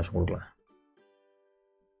ஜங்ஷனுக்கு ஸ்ட்ரெயிட்டாக கனெக்ஷன் கொடுக்கலாம்.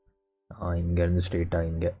 இங்கேருந்து ஸ்ட்ரெயிட்டாக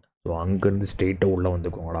இங்கே. ஸோ அங்கேருந்து ஸ்ட்ரெயிட்டாக உள்ளே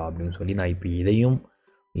வந்துக்கோங்கடா அப்படின்னு சொல்லி நான் இப்போ இதையும்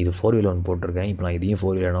இது 4 வீலர் ஒன்று போட்டிருக்கேன். இப்போ நான் இதையும்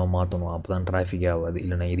 4 வீலர் மாற்றணும். அப்போ தான் டிராஃபிக் ஆகாது.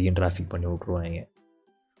 இல்லைனா இதையும் டிராஃபிக் பண்ணி விட்ருவாங்க.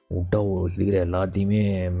 விட்டா இருக்கிற எல்லாத்தையுமே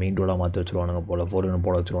மெயின் ரோடாக மாற்றி வச்சுருவானுங்க போல், 4 வீலர்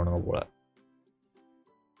போட வச்சுருவானுங்க போல்.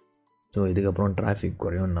 ஸோ இதுக்கப்புறம் டிராஃபிக்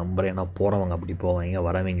குறையும் நம்புறேன். ஏன்னா போகிறவங்க அப்படி போவாங்க,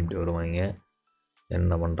 வரவங்க இப்படி வருவாங்க.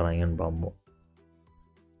 என்ன பண்ணுறாங்கன்னு பார்ப்போம்.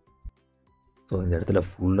 ஸோ இந்த இடத்துல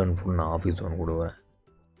ஃபுல் அண்ட் ஃபுல் நான் ஆஃபீஸ் ஒன்று கொடுவேன்.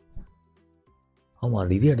 ஆமாம்,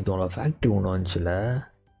 அது இதே எடுத்தோம்ல, ஃபேக்ட்ரி ஒன்று வந்துச்சுல,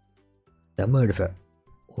 தமிழ்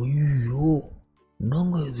ஐயோ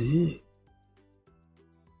என்னங்க இது,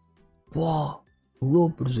 வா இவ்வளோ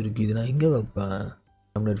பிடிச்சிருக்கு. இது நான் எங்கே வைப்பேன்?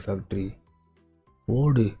 தமிழ் ஃபேக்ட்ரி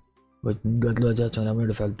ஓடு இந்த இடத்துல வச்சாச்சாங்க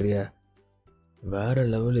தமிழ் ஃபேக்ட்ரியை. வேறு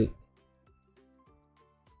லெவலு.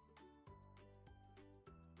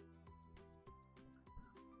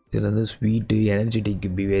 இதுலேருந்து ஸ்வீட்டு எனர்ஜெட்டிக்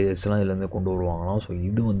பிவேஜஸ்லாம் இதுலேருந்து கொண்டு வருவாங்களாம். ஸோ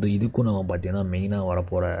இதுக்கும் நம்ம பார்த்தீங்கன்னா மெயினாக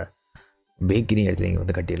வரப்போகிற பேக்கரி இடத்துல இங்கே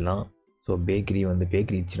வந்து கட்டிடலாம். ஸோ பேக்கரி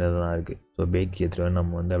சின்னதாக தான் இருக்குது. ஸோ பேக்கரி எடுத்துகிட்டு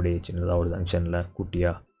நம்ம அப்படியே சின்னதாக ஒரு ஜங்ஷனில்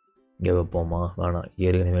குட்டியாக இங்கே வைப்போமா? வேணாம்,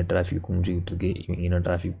 ஏற்கனவே டிராஃபிக் குமிஞ்சிக்கிட்டு இருக்கு, இவங்க இன்னும்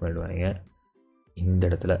டிராஃபிக் பண்ணிடுவாங்க. இந்த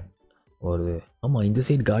இடத்துல ஆமாம், இந்த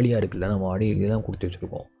சைடு காலியாக இருக்குல்ல, நம்ம அப்படியே தான் கொடுத்து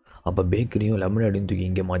வச்சுருக்கோம். அப்போ பேக்கரியும் லெமனேடையும் தூக்கி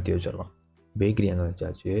இங்கே மாற்றி வச்சிடலாம். பேக்கரி அங்கே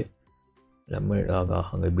வச்சாச்சு, லெமனேட்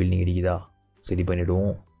அங்கே பில்டிங் இருக்குதா, சரி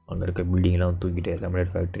பண்ணிவிடுவோம். அங்கே இருக்க பில்டிங்லாம் தூக்கிட்டு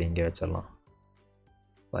லெமனேட் ஃபேக்ட்ரி இங்கே வச்சிடலாம்.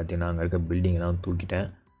 பார்த்தீங்கன்னா அங்கே இருக்க பில்டிங்லாம் தூக்கிட்டேன்.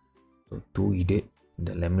 ஸோ தூக்கிட்டு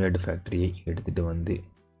இந்த லெமனேட் ஃபேக்ட்ரியை எடுத்துகிட்டு வந்து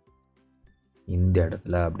இந்த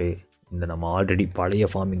இடத்துல அப்படியே இந்த நம்ம ஆல்ரெடி பழைய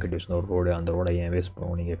ஃபார்மிங் கட்டி வச்சுருந்த ஒரு ரோடு, அந்த ரோடை ஏன் வேஸ்ட்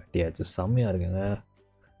பண்ணுவோம், நீங்கள் கட்டியாச்சு, செம்மையாக இருக்குங்க.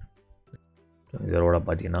 இந்த ரோடை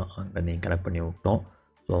பார்த்தீங்கன்னா அங்கே நீங்கள் கனெக்ட் பண்ணி விட்டோம்.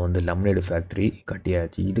 ஸோ லெமனேடு ஃபேக்ட்ரி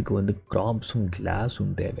கட்டியாச்சு. இதுக்கு கிராப்ஸும்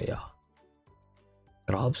கிளாஸும் தேவையா?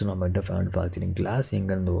 கிராப்ஸ் நம்மகிட்ட மேனுஃபேக்சரிங், கிளாஸ்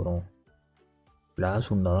எங்கேருந்து வரும்? கிளாஸ்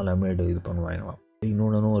உண்டாக தான் லெமனேடு இது பண்ணுவாங்களாம்.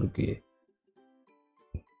 இன்னொன்றும் இருக்குது,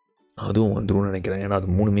 அதுவும் வந்துடும் நினைக்கிறேன். ஏன்னா அது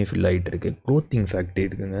 3மே ஃபில் ஆகிட்டு இருக்குது. க்ளோத்திங் ஃபேக்ட்ரி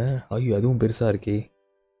இருக்குங்க. ஐயோ அதுவும் பெருசாக இருக்கே,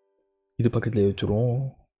 இது பக்கத்தில் வச்சுருவோம்.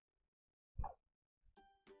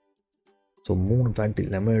 So 3 factory,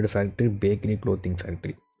 lemonade factory, bakery, clothing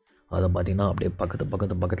factory. அதை பார்த்திங்கன்னா அப்படியே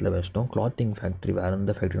பக்கத்தில் வச்சிட்டோம். க்ளாத்திங் ஃபேக்ட்ரி வேறு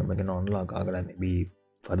எந்த ஃபேக்ட்ரி நமக்கு இன்னும் அன்லாக் ஆகலை. மேபி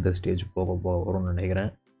ஃபர்தர் ஸ்டேஜ் போக வரும்னு நினைக்கிறேன்.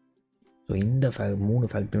 ஸோ இந்த 3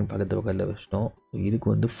 ஃபேக்ட்ரியும் பக்கத்தில் வச்சிட்டோம். ஸோ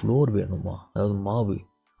இதுக்கு ஃப்ளோர் வேணுமா, அதாவது மாவு.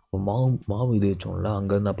 இப்போ மாவு இது வச்சோம்ல,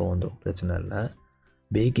 அங்கேருந்து அப்போ வந்துடும், பிரச்சனை இல்லை.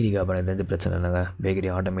 பேக்கரிக்கு அப்போ எனக்கு தெரிஞ்ச பிரச்சனை இல்லைங்க. பேக்கரி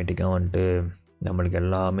ஆட்டோமேட்டிக்காக நம்மளுக்கு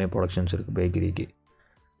எல்லாமே ப்ரொடக்ஷன்ஸ் இருக்குது பேக்கரிக்கு.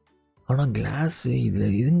 ஆனால் கிளாஸு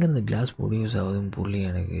இதில் இதுங்க இந்த கிளாஸ் ப்ரொடியூஸ் ஆகுதுன்னு புரியல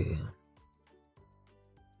எனக்கு.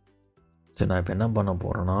 சரி, நான் இப்போ என்ன பண்ண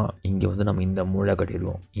போகிறேன்னா, இங்கே நம்ம இந்த மூளை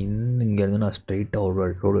கட்டிடுவோம். இங்கேருந்து நான் ஸ்ட்ரைட்டாக ஒரு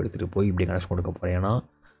ரோடு எடுத்துகிட்டு போய் இப்படி கனெக்ஷன் கொடுக்க போகிறேன். ஏன்னா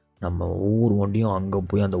நம்ம ஒவ்வொரு வண்டியும் அங்கே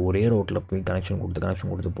போய் அந்த ஒரே ரோட்டில் போய் கனெக்ஷன்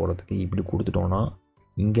கொடுத்து போகிறதுக்கு இப்படி கொடுத்துட்டோன்னா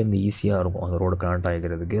இங்கேருந்து ஈஸியாக இருக்கும் அந்த ரோடு கனெக்ட்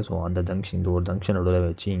ஆகிக்கிறதுக்கு. ஸோ அந்த ஜங்ஷன், இந்த ஒரு ஜங்ஷன் நடுவில்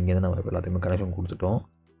வச்சு இங்கேருந்து நம்ம எல்லாத்தையுமே கனெக்ஷன் கொடுத்துட்டோம்.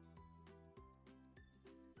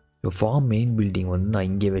 இப்போ ஃபார்ம் மெயின் பில்டிங் நான்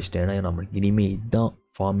இங்கே வச்சிட்டேன். ஏன்னா நம்மளுக்கு இனிமேல் இதுதான்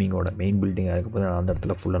ஃபார்மிங்கோட மெயின் பில்டிங்காக இருக்கப்போ அந்த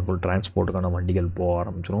இடத்துல ஃபுல் அண்ட் ஃபுல் டிரான்ஸ்போர்ட்டுக்கான வண்டிகள் போக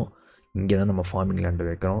ஆரம்பிச்சிடும். இங்கே தான் நம்ம ஃபார்மிங் லேண்டு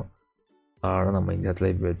வைக்கிறோம். அதனால் நம்ம இந்த இடத்துல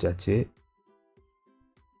இப்போ வச்சாச்சு.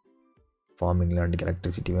 ஃபார்மிங் லேண்டுக்கு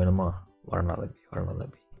எலக்ட்ரிசிட்டி வேணுமா? வரணும்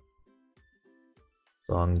தம்பி.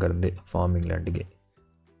 ஸோ அங்கேருந்து ஃபார்மிங் லேண்டுக்கு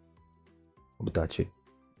கொடுத்தாச்சு.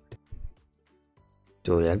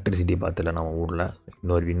 ஸோ எலக்ட்ரிசிட்டி பார்த்துல நம்ம ஊரில்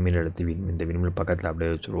இன்னொரு விண்மில் எடுத்து இந்த விண்மில் பக்கத்தில்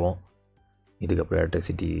அப்படியே வச்சுருவோம். இதுக்கப்புறம்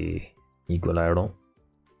எலக்ட்ரிசிட்டி ஈக்குவல் ஆகிடும்.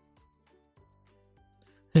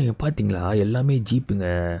 பார்த்தீங்களா, எல்லாமே ஜீப்புங்க.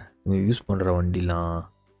 இவங்க யூஸ் பண்ணுற வண்டிலாம்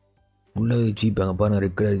ஃபுல்லாகவே ஜீப். அங்கே பாருங்கள்,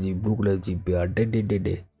 red colour jeep, blue colour jeep.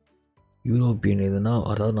 அட்டே European இதுனா,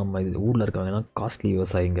 அதாவது நம்ம இது ஊரில் இருக்கவங்கலாம் காஸ்ட்லி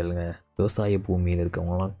விவசாயிங்கள்ங்க. விவசாய பூமியில்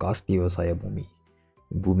இருக்கவங்கலாம் காஸ்ட்லி விவசாய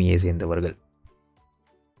பூமியை சேர்ந்தவர்கள்.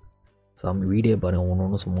 வீடியோ பாருங்கள்,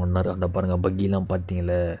 ஒன்று சும்மா ஒன்றாரு. அந்த பாருங்கள் பக்கிலாம்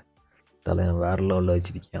பார்த்தீங்களே, தலை வேறு லெவலில்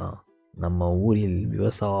வச்சுருக்கான். நம்ம ஊரில்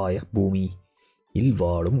விவசாய பூமியில்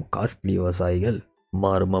வாழும் காஸ்ட்லி விவசாயிகள்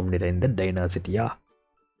மர்மம் நிறைந்த டைனாசிட்டியா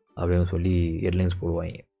அப்படின்னு சொல்லி ஹெட்லைன்ஸ்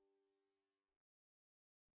போடுவாங்க.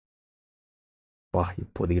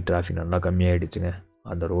 இப்போதைக்கு டிராஃபிக் நல்லா கம்மியாகிடுச்சுங்க.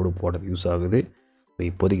 அந்த ரோடு போடுறது யூஸ் ஆகுது. இப்போ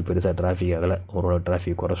இப்போதைக்கு பெருசாக டிராஃபிக் ஆகலை, ஒரு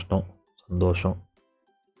டிராஃபிக் குறைச்சிட்டோம், சந்தோஷம்.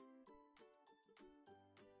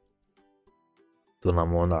 ஸோ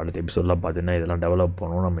நம்ம அடுத்த எபிசோடெலாம் பார்த்தீங்கன்னா இதெல்லாம் டெவலப்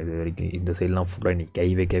பண்ணணும். நம்ம இது வரைக்கும் இந்த சைட்லாம் ஃபுல்லாக இன்றைக்கி கை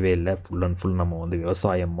வைக்கவே இல்லை. ஃபுல் அண்ட் ஃபுல் நம்ம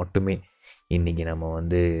விவசாயம் மட்டுமே இன்றைக்கி நம்ம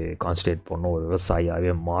கான்சன்ட்ரேட் பண்ணணும். ஒரு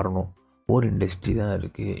விவசாயியாகவே மாறணும். ஒரு இண்டஸ்ட்ரி தான்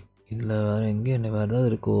இருக்குது இதில். வேறு எங்கே என்ன வேறு ஏதாவது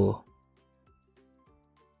இருக்கோ?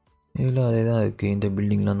 இதில் அதே தான் இருக்குது, இந்த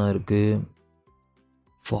பில்டிங்லாம் தான் இருக்குது.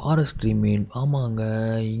 ஃபாரஸ்ட்ரி மெயின், ஆமாங்க,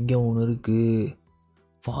 இங்கே ஒன்று இருக்குது.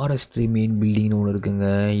 ஃபாரஸ்ட்ரி மெயின் பில்டிங்னு ஒன்று இருக்குங்க.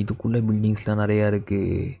 இதுக்குள்ளே பில்டிங்ஸ்லாம் நிறையா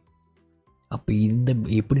இருக்குது. அப்போ இந்த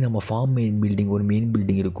எப்படி நம்ம ஃபார்ம் மெயின் பில்டிங் ஒரு மெயின்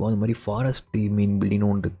பில்டிங் இருக்கும், அது மாதிரி ஃபாரஸ்ட்ரி மெயின் பில்டிங்னு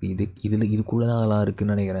ஒன்று இருக்குது. இதுக்குள்ளே தான் அதெல்லாம்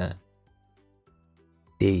இருக்குதுன்னு நினைக்கிறேன்.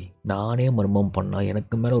 டேய், நானே மர்மம் பண்ணால்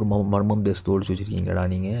எனக்கு மேலே ஒரு மர்மம் தேச தோல்ச்சி வச்சுருக்கீங்கடா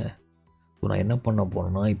நீங்கள். ஸோ நான் என்ன பண்ண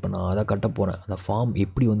போகிறேன்னா, இப்போ நான் அதை கட்ட போகிறேன். அந்த ஃபார்ம்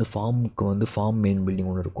எப்படி வந்து ஃபார்முக்கு வந்து ஃபார்ம் மெயின் பில்டிங்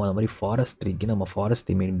ஒன்று இருக்கும், அது மாதிரி ஃபாரஸ்ட்ரிக்கு நம்ம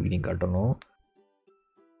ஃபாரஸ்ட்ரி மெயின் பில்டிங் கட்டணும்.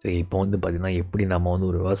 ஸோ இப்போ வந்து பார்த்திங்கன்னா எப்படி நம்ம வந்து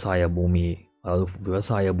ஒரு விவசாய பூமி, அதாவது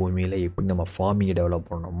விவசாய பூமியில் எப்படி நம்ம ஃபார்மிங்கை டெவலப்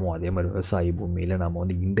பண்ணணுமோ அதே மாதிரி விவசாய பூமியில் நம்ம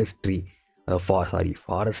வந்து இண்டஸ்ட்ரி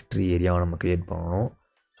ஃபாரஸ்ட்ரி ஏரியாவை நம்ம க்ரியேட் பண்ணணும்.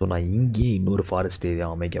 ஸோ நான் இங்கேயே இன்னொரு ஃபாரஸ்ட் ஏரியா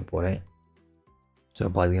அமைக்க போகிறேன். ஸோ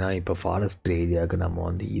பார்த்திங்கன்னா இப்போ ஃபாரஸ்ட்ரி ஏரியாவுக்கு நம்ம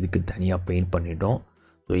வந்து இதுக்கு தனியாக பெயிண்ட் பண்ணிட்டோம்.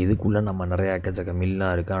 ஸோ இதுக்குள்ளே நம்ம நிறையா எக்கச்சக்க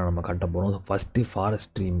மில்லாம் இருக்குது, ஆனால் நம்ம கட்ட போகிறோம். ஸோ ஃபஸ்ட்டு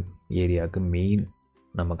ஃபாரஸ்ட்ரி ஏரியாவுக்கு மெயின்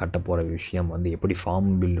நம்ம கட்ட போகிற விஷயம் வந்து எப்படி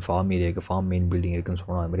ஃபார்ம் ஏரியாவுக்கு ஃபார்ம் மெயின் பில்டிங் இருக்குதுன்னு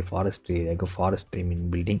சொன்னோம், அது மாதிரி ஃபாரஸ்ட்ரி ஏரியாவுக்கு ஃபாரஸ்ட்ரி மெயின்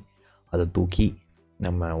பில்டிங் அதை தூக்கி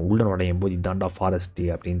நம்ம உள்ள நுழையும் போது இதாண்டா ஃபாரஸ்ட்ரி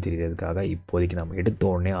அப்படின்னு தெரியறதுக்காக இப்போதைக்கு நம்ம எடுத்த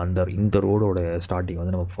உடனே இந்த ரோடோட ஸ்டார்டிங்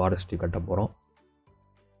வந்து நம்ம ஃபாரஸ்ட்ரி கட்ட போகிறோம்.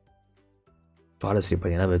 ஃபாரஸ்ட்ரி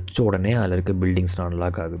பார்த்திங்கன்னா வச்ச உடனே அதில் இருக்க பில்டிங்ஸ்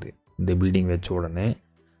அன்லாக் ஆகுது. இந்த பில்டிங் வச்ச உடனே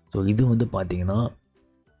ஸோ இது வந்து பார்த்திங்கன்னா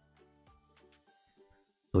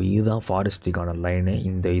ஸோ இதுதான் ஃபாரஸ்ட்ரிக்கான லைனு.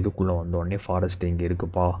 இந்த இதுக்குள்ளே வந்தோடனே ஃபாரஸ்ட் இங்கே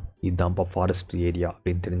இருக்குப்பா, இதுதான்ப்பா ஃபாரஸ்ட்ரி ஏரியா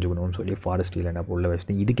அப்படின்னு தெரிஞ்சுக்கணும்னு சொல்லி ஃபாரஸ்ட்ரி லைனை உள்ள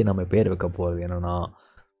வச்சுட்டு இதுக்கு நம்ம பேர் வைக்க போகிறது என்னென்னா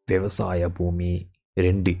விவசாய பூமி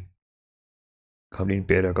 2 அப்படின்னு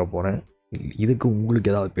பேர் வைக்க போகிறேன். இதுக்கு உங்களுக்கு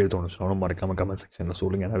ஏதாவது பேர் தோணுச்சுனாலும் மறக்காமல் கமெண்ட் செக்ஷனில்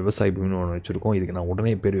சொல்லுங்கள். நான் விவசாய பூமின்னு ஒன்று வச்சுருக்கோம், இதுக்கு நான்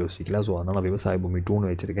உடனே பேர் யோசிக்கல. ஸோ அதனால் விவசாய பூமி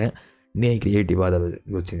 2ன்னு வச்சுருக்கேன். இன்னே க்ரியேட்டிவாக அதை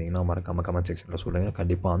யோசிச்சிருந்தீங்கன்னா மறக்காமல் கமெண்ட் செக்ஷனில் சொல்லுங்கள்.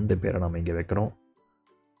 கண்டிப்பாக அந்த பேரை நம்ம இங்கே வைக்கிறோம்.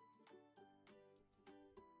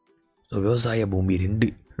 ஸோ விவசாய பூமி 2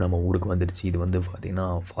 நம்ம ஊருக்கு வந்துடுச்சு. இது வந்து பார்த்திங்கன்னா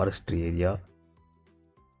ஃபாரஸ்ட்ரி ஏரியா.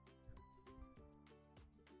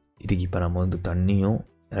 இதுக்கு இப்போ நம்ம வந்து தண்ணியும்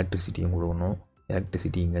எலக்ட்ரிசிட்டியும் கொடுக்கணும்.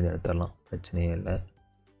 எலக்ட்ரிசிட்டி இங்கேருந்து எடுத்துடலாம், பிரச்சனையே இல்லை.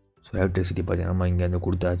 ஸோ எலக்ட்ரிசிட்டி பார்த்திங்கன்னா நம்ம இங்கேருந்து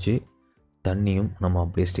கொடுத்தாச்சு. தண்ணியும் நம்ம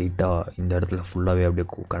அப்படியே ஸ்ட்ரெயிட்டாக இந்த இடத்துல ஃபுல்லாகவே அப்படியே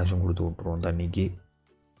கனெக்ஷன் கொடுத்து விட்ருவோம் தண்ணிக்கு.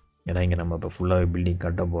 ஏன்னா இங்கே நம்ம இப்போ ஃபுல்லாகவே பில்டிங்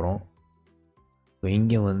கட்ட போகிறோம். ஸோ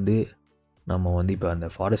இங்கே வந்து நம்ம வந்து இப்போ அந்த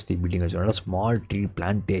ஃபாரஸ்ட்ரி பில்டிங் வச்சோம்னா ஸ்மால் ட்ரீ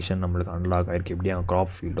பிளான்டேஷன் நம்மளுக்கு அன்லாக் ஆகிருக்கு. எப்படி அங்கே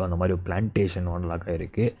க்ராப் ஃபீல்டோ அந்த மாதிரி ஒரு பிளான்டேஷன் அன்லாக்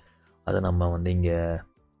ஆகிருக்கு. அதை நம்ம வந்து இங்கே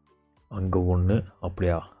அங்கே ஒன்று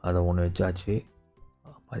அப்படியா அதை ஒன்று வச்சாச்சு.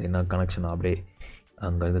 பார்த்திங்கன்னா கனெக்ஷன் அப்படியே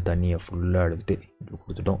அங்கேருந்து தண்ணியை ஃபுல்லாக எடுத்துகிட்டு இப்படி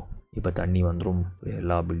கொடுத்துட்டோம். இப்போ தண்ணி வந்துடும்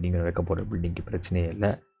எல்லா பில்டிங்கும் வைக்க போகிற பில்டிங்க்கு, பிரச்சனையே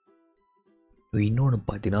இல்லை. இன்னொன்று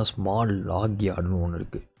பார்த்தீங்கன்னா ஸ்மால் லாக் யார்டுன்னு ஒன்று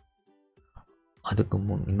இருக்குது. அதுக்கு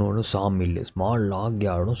இன்னொன்று சாம் மில்லு, ஸ்மால் லாக்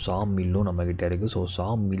யார்டும் சாம் மில்லும் நம்மக்கிட்ட இருக்குது. ஸோ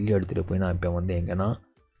சாம் மில்லு எடுத்துகிட்டு போய் நான் இப்போ வந்து எங்கன்னா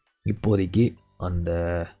இப்போதைக்கு அந்த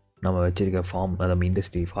நம்ம வச்சுருக்க நம்ம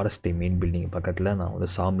இண்டஸ்ட்ரி ஃபாரஸ்ட்ரி மெயின் பில்டிங் பக்கத்தில் நான் வந்து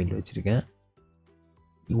சாம் மில் வச்சுருக்கேன்.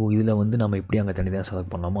 இதில் வந்து நம்ம எப்படி அங்கே தண்ணி தான்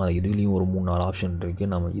செலக்ட் பண்ணலாமோ அது இதுலேயும் ஒரு 3-4 ஆப்ஷன்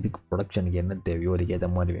இருக்குது. நம்ம இதுக்கு ப்ரொடக்ஷனுக்கு என்ன தேவையோ அதுக்கு ஏற்ற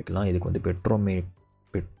மாதிரி வைக்கலாம். இதுக்கு வந்து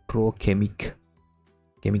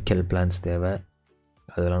கெமிக்கல் பிளான்ஸ் தேவை.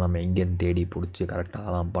 அதெல்லாம் நம்ம எங்கேருந்து தேடி பிடிச்சி கரெக்டாக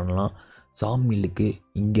அதெல்லாம் பண்ணலாம். சாம் மில்லுக்கு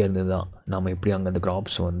இங்கேருந்து தான் நம்ம எப்படி அங்கே அந்த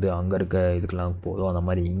கிராப்ஸ் வந்து அங்கே இருக்க இதுக்கெலாம் போதும், அந்த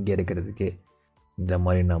மாதிரி இங்கே இருக்கிறதுக்கு இந்த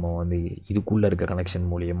மாதிரி நம்ம வந்து இதுக்குள்ளே இருக்க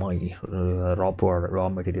கனெக்ஷன் மூலயமா ரா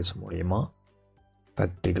மெட்டீரியல்ஸ் மூலயமா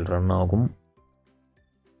ஃபேக்ட்ரிகள் ரன் ஆகும்.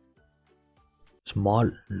 ஸ்மால்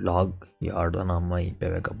லாக் யார்டு தான் நம்ம இப்போ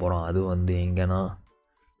வைக்க போகிறோம். அது வந்து எங்கன்னா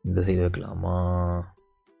இந்த சைடு வைக்கலாமா,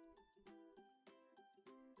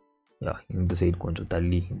 இந்த சைடு கொஞ்சம்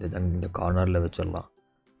தள்ளி இந்த கார்னரில் வச்சிடலாம்.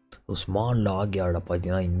 ஸோ ஸ்மால் லாக் யார்டை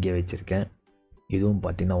பார்த்தீங்கன்னா இங்கே வச்சுருக்கேன். இதுவும்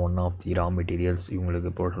பார்த்திங்கன்னா one of the raw materials. இவங்களுக்கு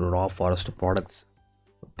இப்போ ரா ஃபாரஸ்ட் ப்ராடக்ட்ஸ்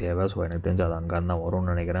தேவை. ஸோ எனக்கு தெரிஞ்சு அது அங்கே தான்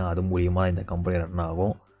வரும்னு நினைக்கிறேன். அது மூலியமாக இந்த கம்பெனி ரன்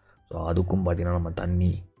ஆகும். ஸோ அதுக்கும் பார்த்திங்கன்னா நம்ம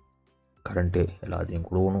தண்ணி கரண்ட்டு எல்லாத்தையும்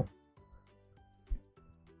கொடுக்கணும்.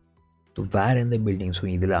 ஸோ வேறு எந்த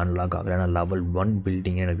பில்டிங்ஸும் இதில் அன்லாக் ஆகலை. ஏன்னா லெவல் 1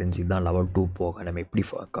 பில்டிங் எனக்கு தெரிஞ்சு தான் லெவல் 2 போக நம்ம எப்படி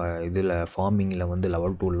இதில் ஃபார்மிங்கில் வந்து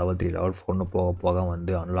லெவல் 2 லெவல் 3 லெவல் 4ன்னு போக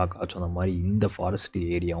வந்து அன்லாக் ஆச்சு. அந்த மாதிரி இந்த ஃபாரஸ்ட்ரி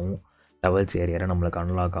ஏரியாவும் லெவல்ஸ் ஏரியாவில் நம்மளுக்கு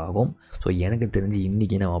அன்லாக் ஆகும். ஸோ எனக்கு தெரிஞ்சு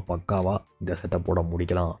இன்றைக்கி நம்ம பக்காவாக இந்த செட்டப்போட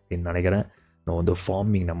முடிக்கலாம் அப்படின்னு நினைக்கிறேன். நம்ம வந்து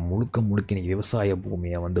ஃபார்மிங் நம்ம முழுக்க இன்றைக்கி விவசாய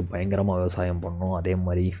பூமியை வந்து பயங்கரமாக விவசாயம் பண்ணோம். அதே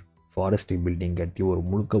மாதிரி ஃபாரஸ்ட்ரி பில்டிங் கட்டி ஒரு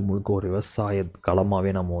முழுக்க ஒரு விவசாய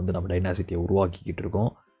களமாகவே நம்ம வந்து நம்ம டைனாசிட்டியை உருவாக்கிக்கிட்டு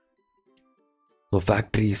இருக்கோம். ஸோ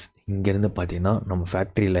ஃபேக்ட்ரிஸ் இங்கேருந்து பார்த்திங்கன்னா நம்ம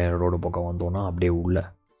ஃபேக்ட்ரி ரோடு பக்கம் வந்தோன்னா அப்படியே உள்ளே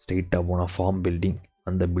ஸ்ட்ரெயிட்டாக போனால் ஃபார்ம் பில்டிங்,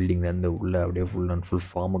 அந்த பில்டிங்லேருந்து உள்ளே அப்படியே ஃபுல் அண்ட் ஃபுல்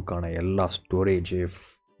ஃபார்முக்கான எல்லா ஸ்டோரேஜு,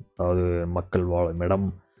 அதாவது மக்கள் வாழும் இடம்,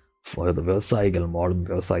 விவசாயிகள் வாழும்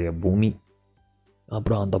விவசாய பூமி,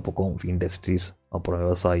 அப்புறம் அந்த பக்கம் இண்டஸ்ட்ரீஸ், அப்புறம்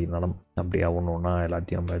விவசாயி நலம், அப்படியே ஒன்று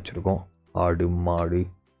எல்லாத்தையும் நம்ம வச்சுருக்கோம். ஆடு மாடு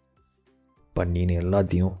பன்னின்னு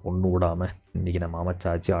எல்லாத்தையும் ஒன்று விடாமல் இன்றைக்கி நம்ம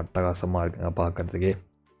அமைச்சாச்சு. அட்டகாசமாக இருக்குங்க பார்க்குறதுக்கே.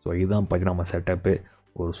 ஸோ இதுதான் பார்த்திங்கன்னா நம்ம செட்டப்பு.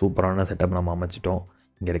 ஒரு சூப்பரான செட்டப் நம்ம அமைச்சிட்டோம்.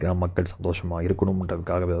 இங்கே இருக்கிற மக்கள் சந்தோஷமாக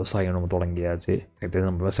இருக்கணுன்றதுக்காக விவசாயம் நம்ம தொடங்கியாச்சு. இது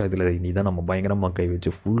நம்ம விவசாயத்தில் இனி தான் நம்ம பயங்கரமாக கை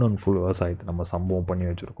வச்சு ஃபுல் அண்ட் ஃபுல் விவசாயத்தை நம்ம சம்பவம் பண்ணி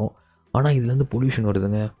வச்சுருக்கோம். ஆனால் இதுலேருந்து பொல்யூஷன்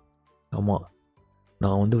வருதுங்க. ஆமாம்,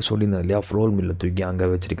 நான் வந்து சொல்லியிருந்தேன் இல்லையா, 4 மில்லை தூக்கி அங்கே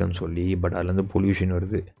வச்சுருக்கேன்னு சொல்லி. பட் அதுலேருந்து பொல்யூஷன்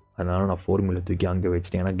வருது. அதனால் நான் 4 மில்லை தூக்கி அங்கே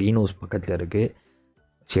வச்சுட்டேன். ஏன்னா க்ரீன் ஹவுஸ் பக்கத்தில் இருக்குது.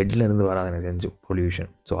 ஷெட்லேருந்து வராது எனக்கு தெரிஞ்சு பொல்யூஷன்.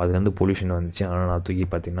 ஸோ அதுலேருந்து பொல்யூஷன் வந்துச்சு. ஆனால் நான் தூக்கி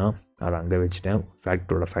பார்த்திங்கன்னா அதை அங்கே வச்சுட்டேன்.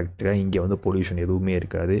 ஃபேக்ட்ரியாக இங்கே வந்து பொல்யூஷன் எதுவுமே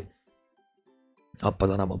இருக்காது. அப்போ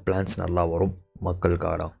தான் நம்ம பிளான்ஸ் நல்லா வரும்,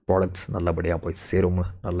 மக்களுக்கான ப்ராடக்ட்ஸ் நல்லபடியாக போய் சேரும்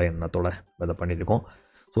நல்ல எண்ணத்தோட அதை பண்ணியிருக்கோம்.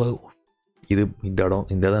 ஸோ இந்த இடம்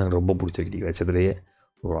எனக்கு ரொம்ப பிடிச்சிருக்கு. வச்சதுலேயே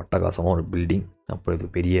ஒரு அட்டகாசமாக ஒரு பில்டிங். அப்புறம் இது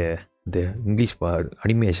பெரிய இந்த இங்கிலீஷ்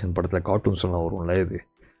அனிமேஷன் படத்தில் கார்ட்டூன்ஸ்லாம் வரும்ல இது.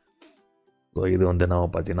 ஸோ இது வந்து நம்ம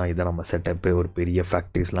பார்த்திங்கன்னா இதை நம்ம செட்டப்பு ஒரு பெரிய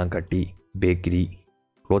ஃபேக்ட்ரிஸ்லாம் கட்டி பேக்கரி,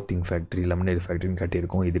 க்ளோத்திங் ஃபேக்ட்ரி, லெமனேட் ஃபேக்ட்ரின்னு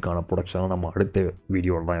கட்டியிருக்கோம். இதுக்கான ப்ரொடக்ஷன்லாம் நம்ம அடுத்த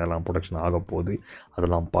வீடியோவில் தான் இதெல்லாம் ப்ரொடக்ஷன் ஆக போகுது.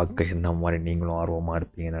 அதெல்லாம் பார்க்க என்ன மாதிரி நீங்களும் ஆர்வமாக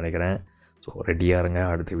இருப்பீங்கன்னு நினைக்கிறேன். ஸோ ரெடியாக இருங்க,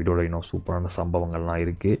 அடுத்த வீடியோவில் இன்னும் சூப்பரான சம்பவங்கள்லாம்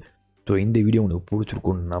இருக்குது. ஸோ இந்த வீடியோ உங்களுக்கு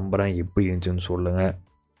பிடிச்சிருக்குன்னு நம்புகிறேன். எப்படி இருந்துச்சுன்னு சொல்லுங்கள்.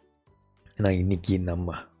 ஏன்னா இன்றைக்கி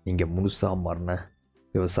நீங்கள் முழுசாக மாறின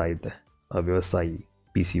விவசாயி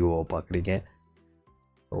பிசிஓவை பார்க்குறீங்க.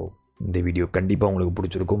 ஸோ இந்த வீடியோ கண்டிப்பாக உங்களுக்கு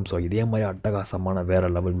பிடிச்சிருக்கும். ஸோ இதே மாதிரி அட்டகாசமான வேறு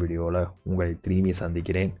லெவல் வீடியோவில் உங்களை திரும்பி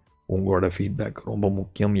சந்திக்கிறேன். உங்களோட ஃபீட்பேக் ரொம்ப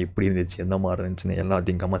முக்கியம். எப்படி இருந்துச்சு, எந்த மாதிரி இருந்துச்சுன்னு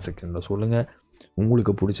எல்லாத்தையும் கமெண்ட் செக்ஷனில் சொல்லுங்கள்.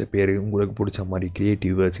 உங்களுக்கு பிடிச்ச பேர், உங்களுக்கு பிடிச்ச மாதிரி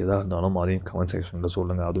க்ரியேட்டிவ் வேர்ட்ஸ் எதாக இருந்தாலும் அதையும் கமெண்ட் செக்ஷனில்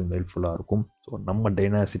சொல்லுங்கள். அதுவும் ஹெல்ப்ஃபுல்லாக இருக்கும். ஸோ நம்ம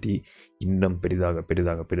டைனாசிட்டி இன்னும் பெரிதாக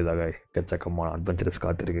எக்கச்சக்கமான அட்வென்ச்சரஸ்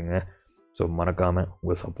காத்திருக்குங்க. ஸோ மறக்காமல்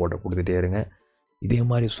உங்கள் சப்போர்ட்டை கொடுத்துட்டே இருங்க. இதே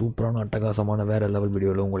மாதிரி சூப்பரான அட்டகாசமான வேறு லெவல்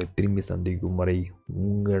வீடியோவில் உங்களை திரும்பி சந்திக்கும் வரை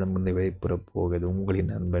உங்களிடமிருந்து விடைபெறப் போகுது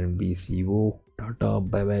உங்களின் நண்பன் BCO. Tata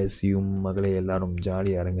bye by. சியும் மகளே. எல்லோரும்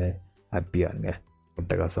ஜாலியாக இருங்க, ஹாப்பியாக இருங்க,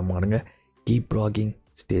 அட்டகாசமாக இருங்க. Keep rocking,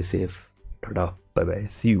 stay safe. Tata bye by.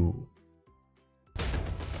 See you.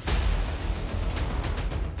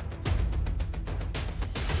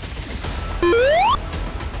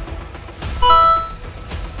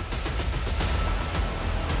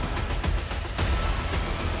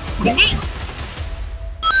 Yeah.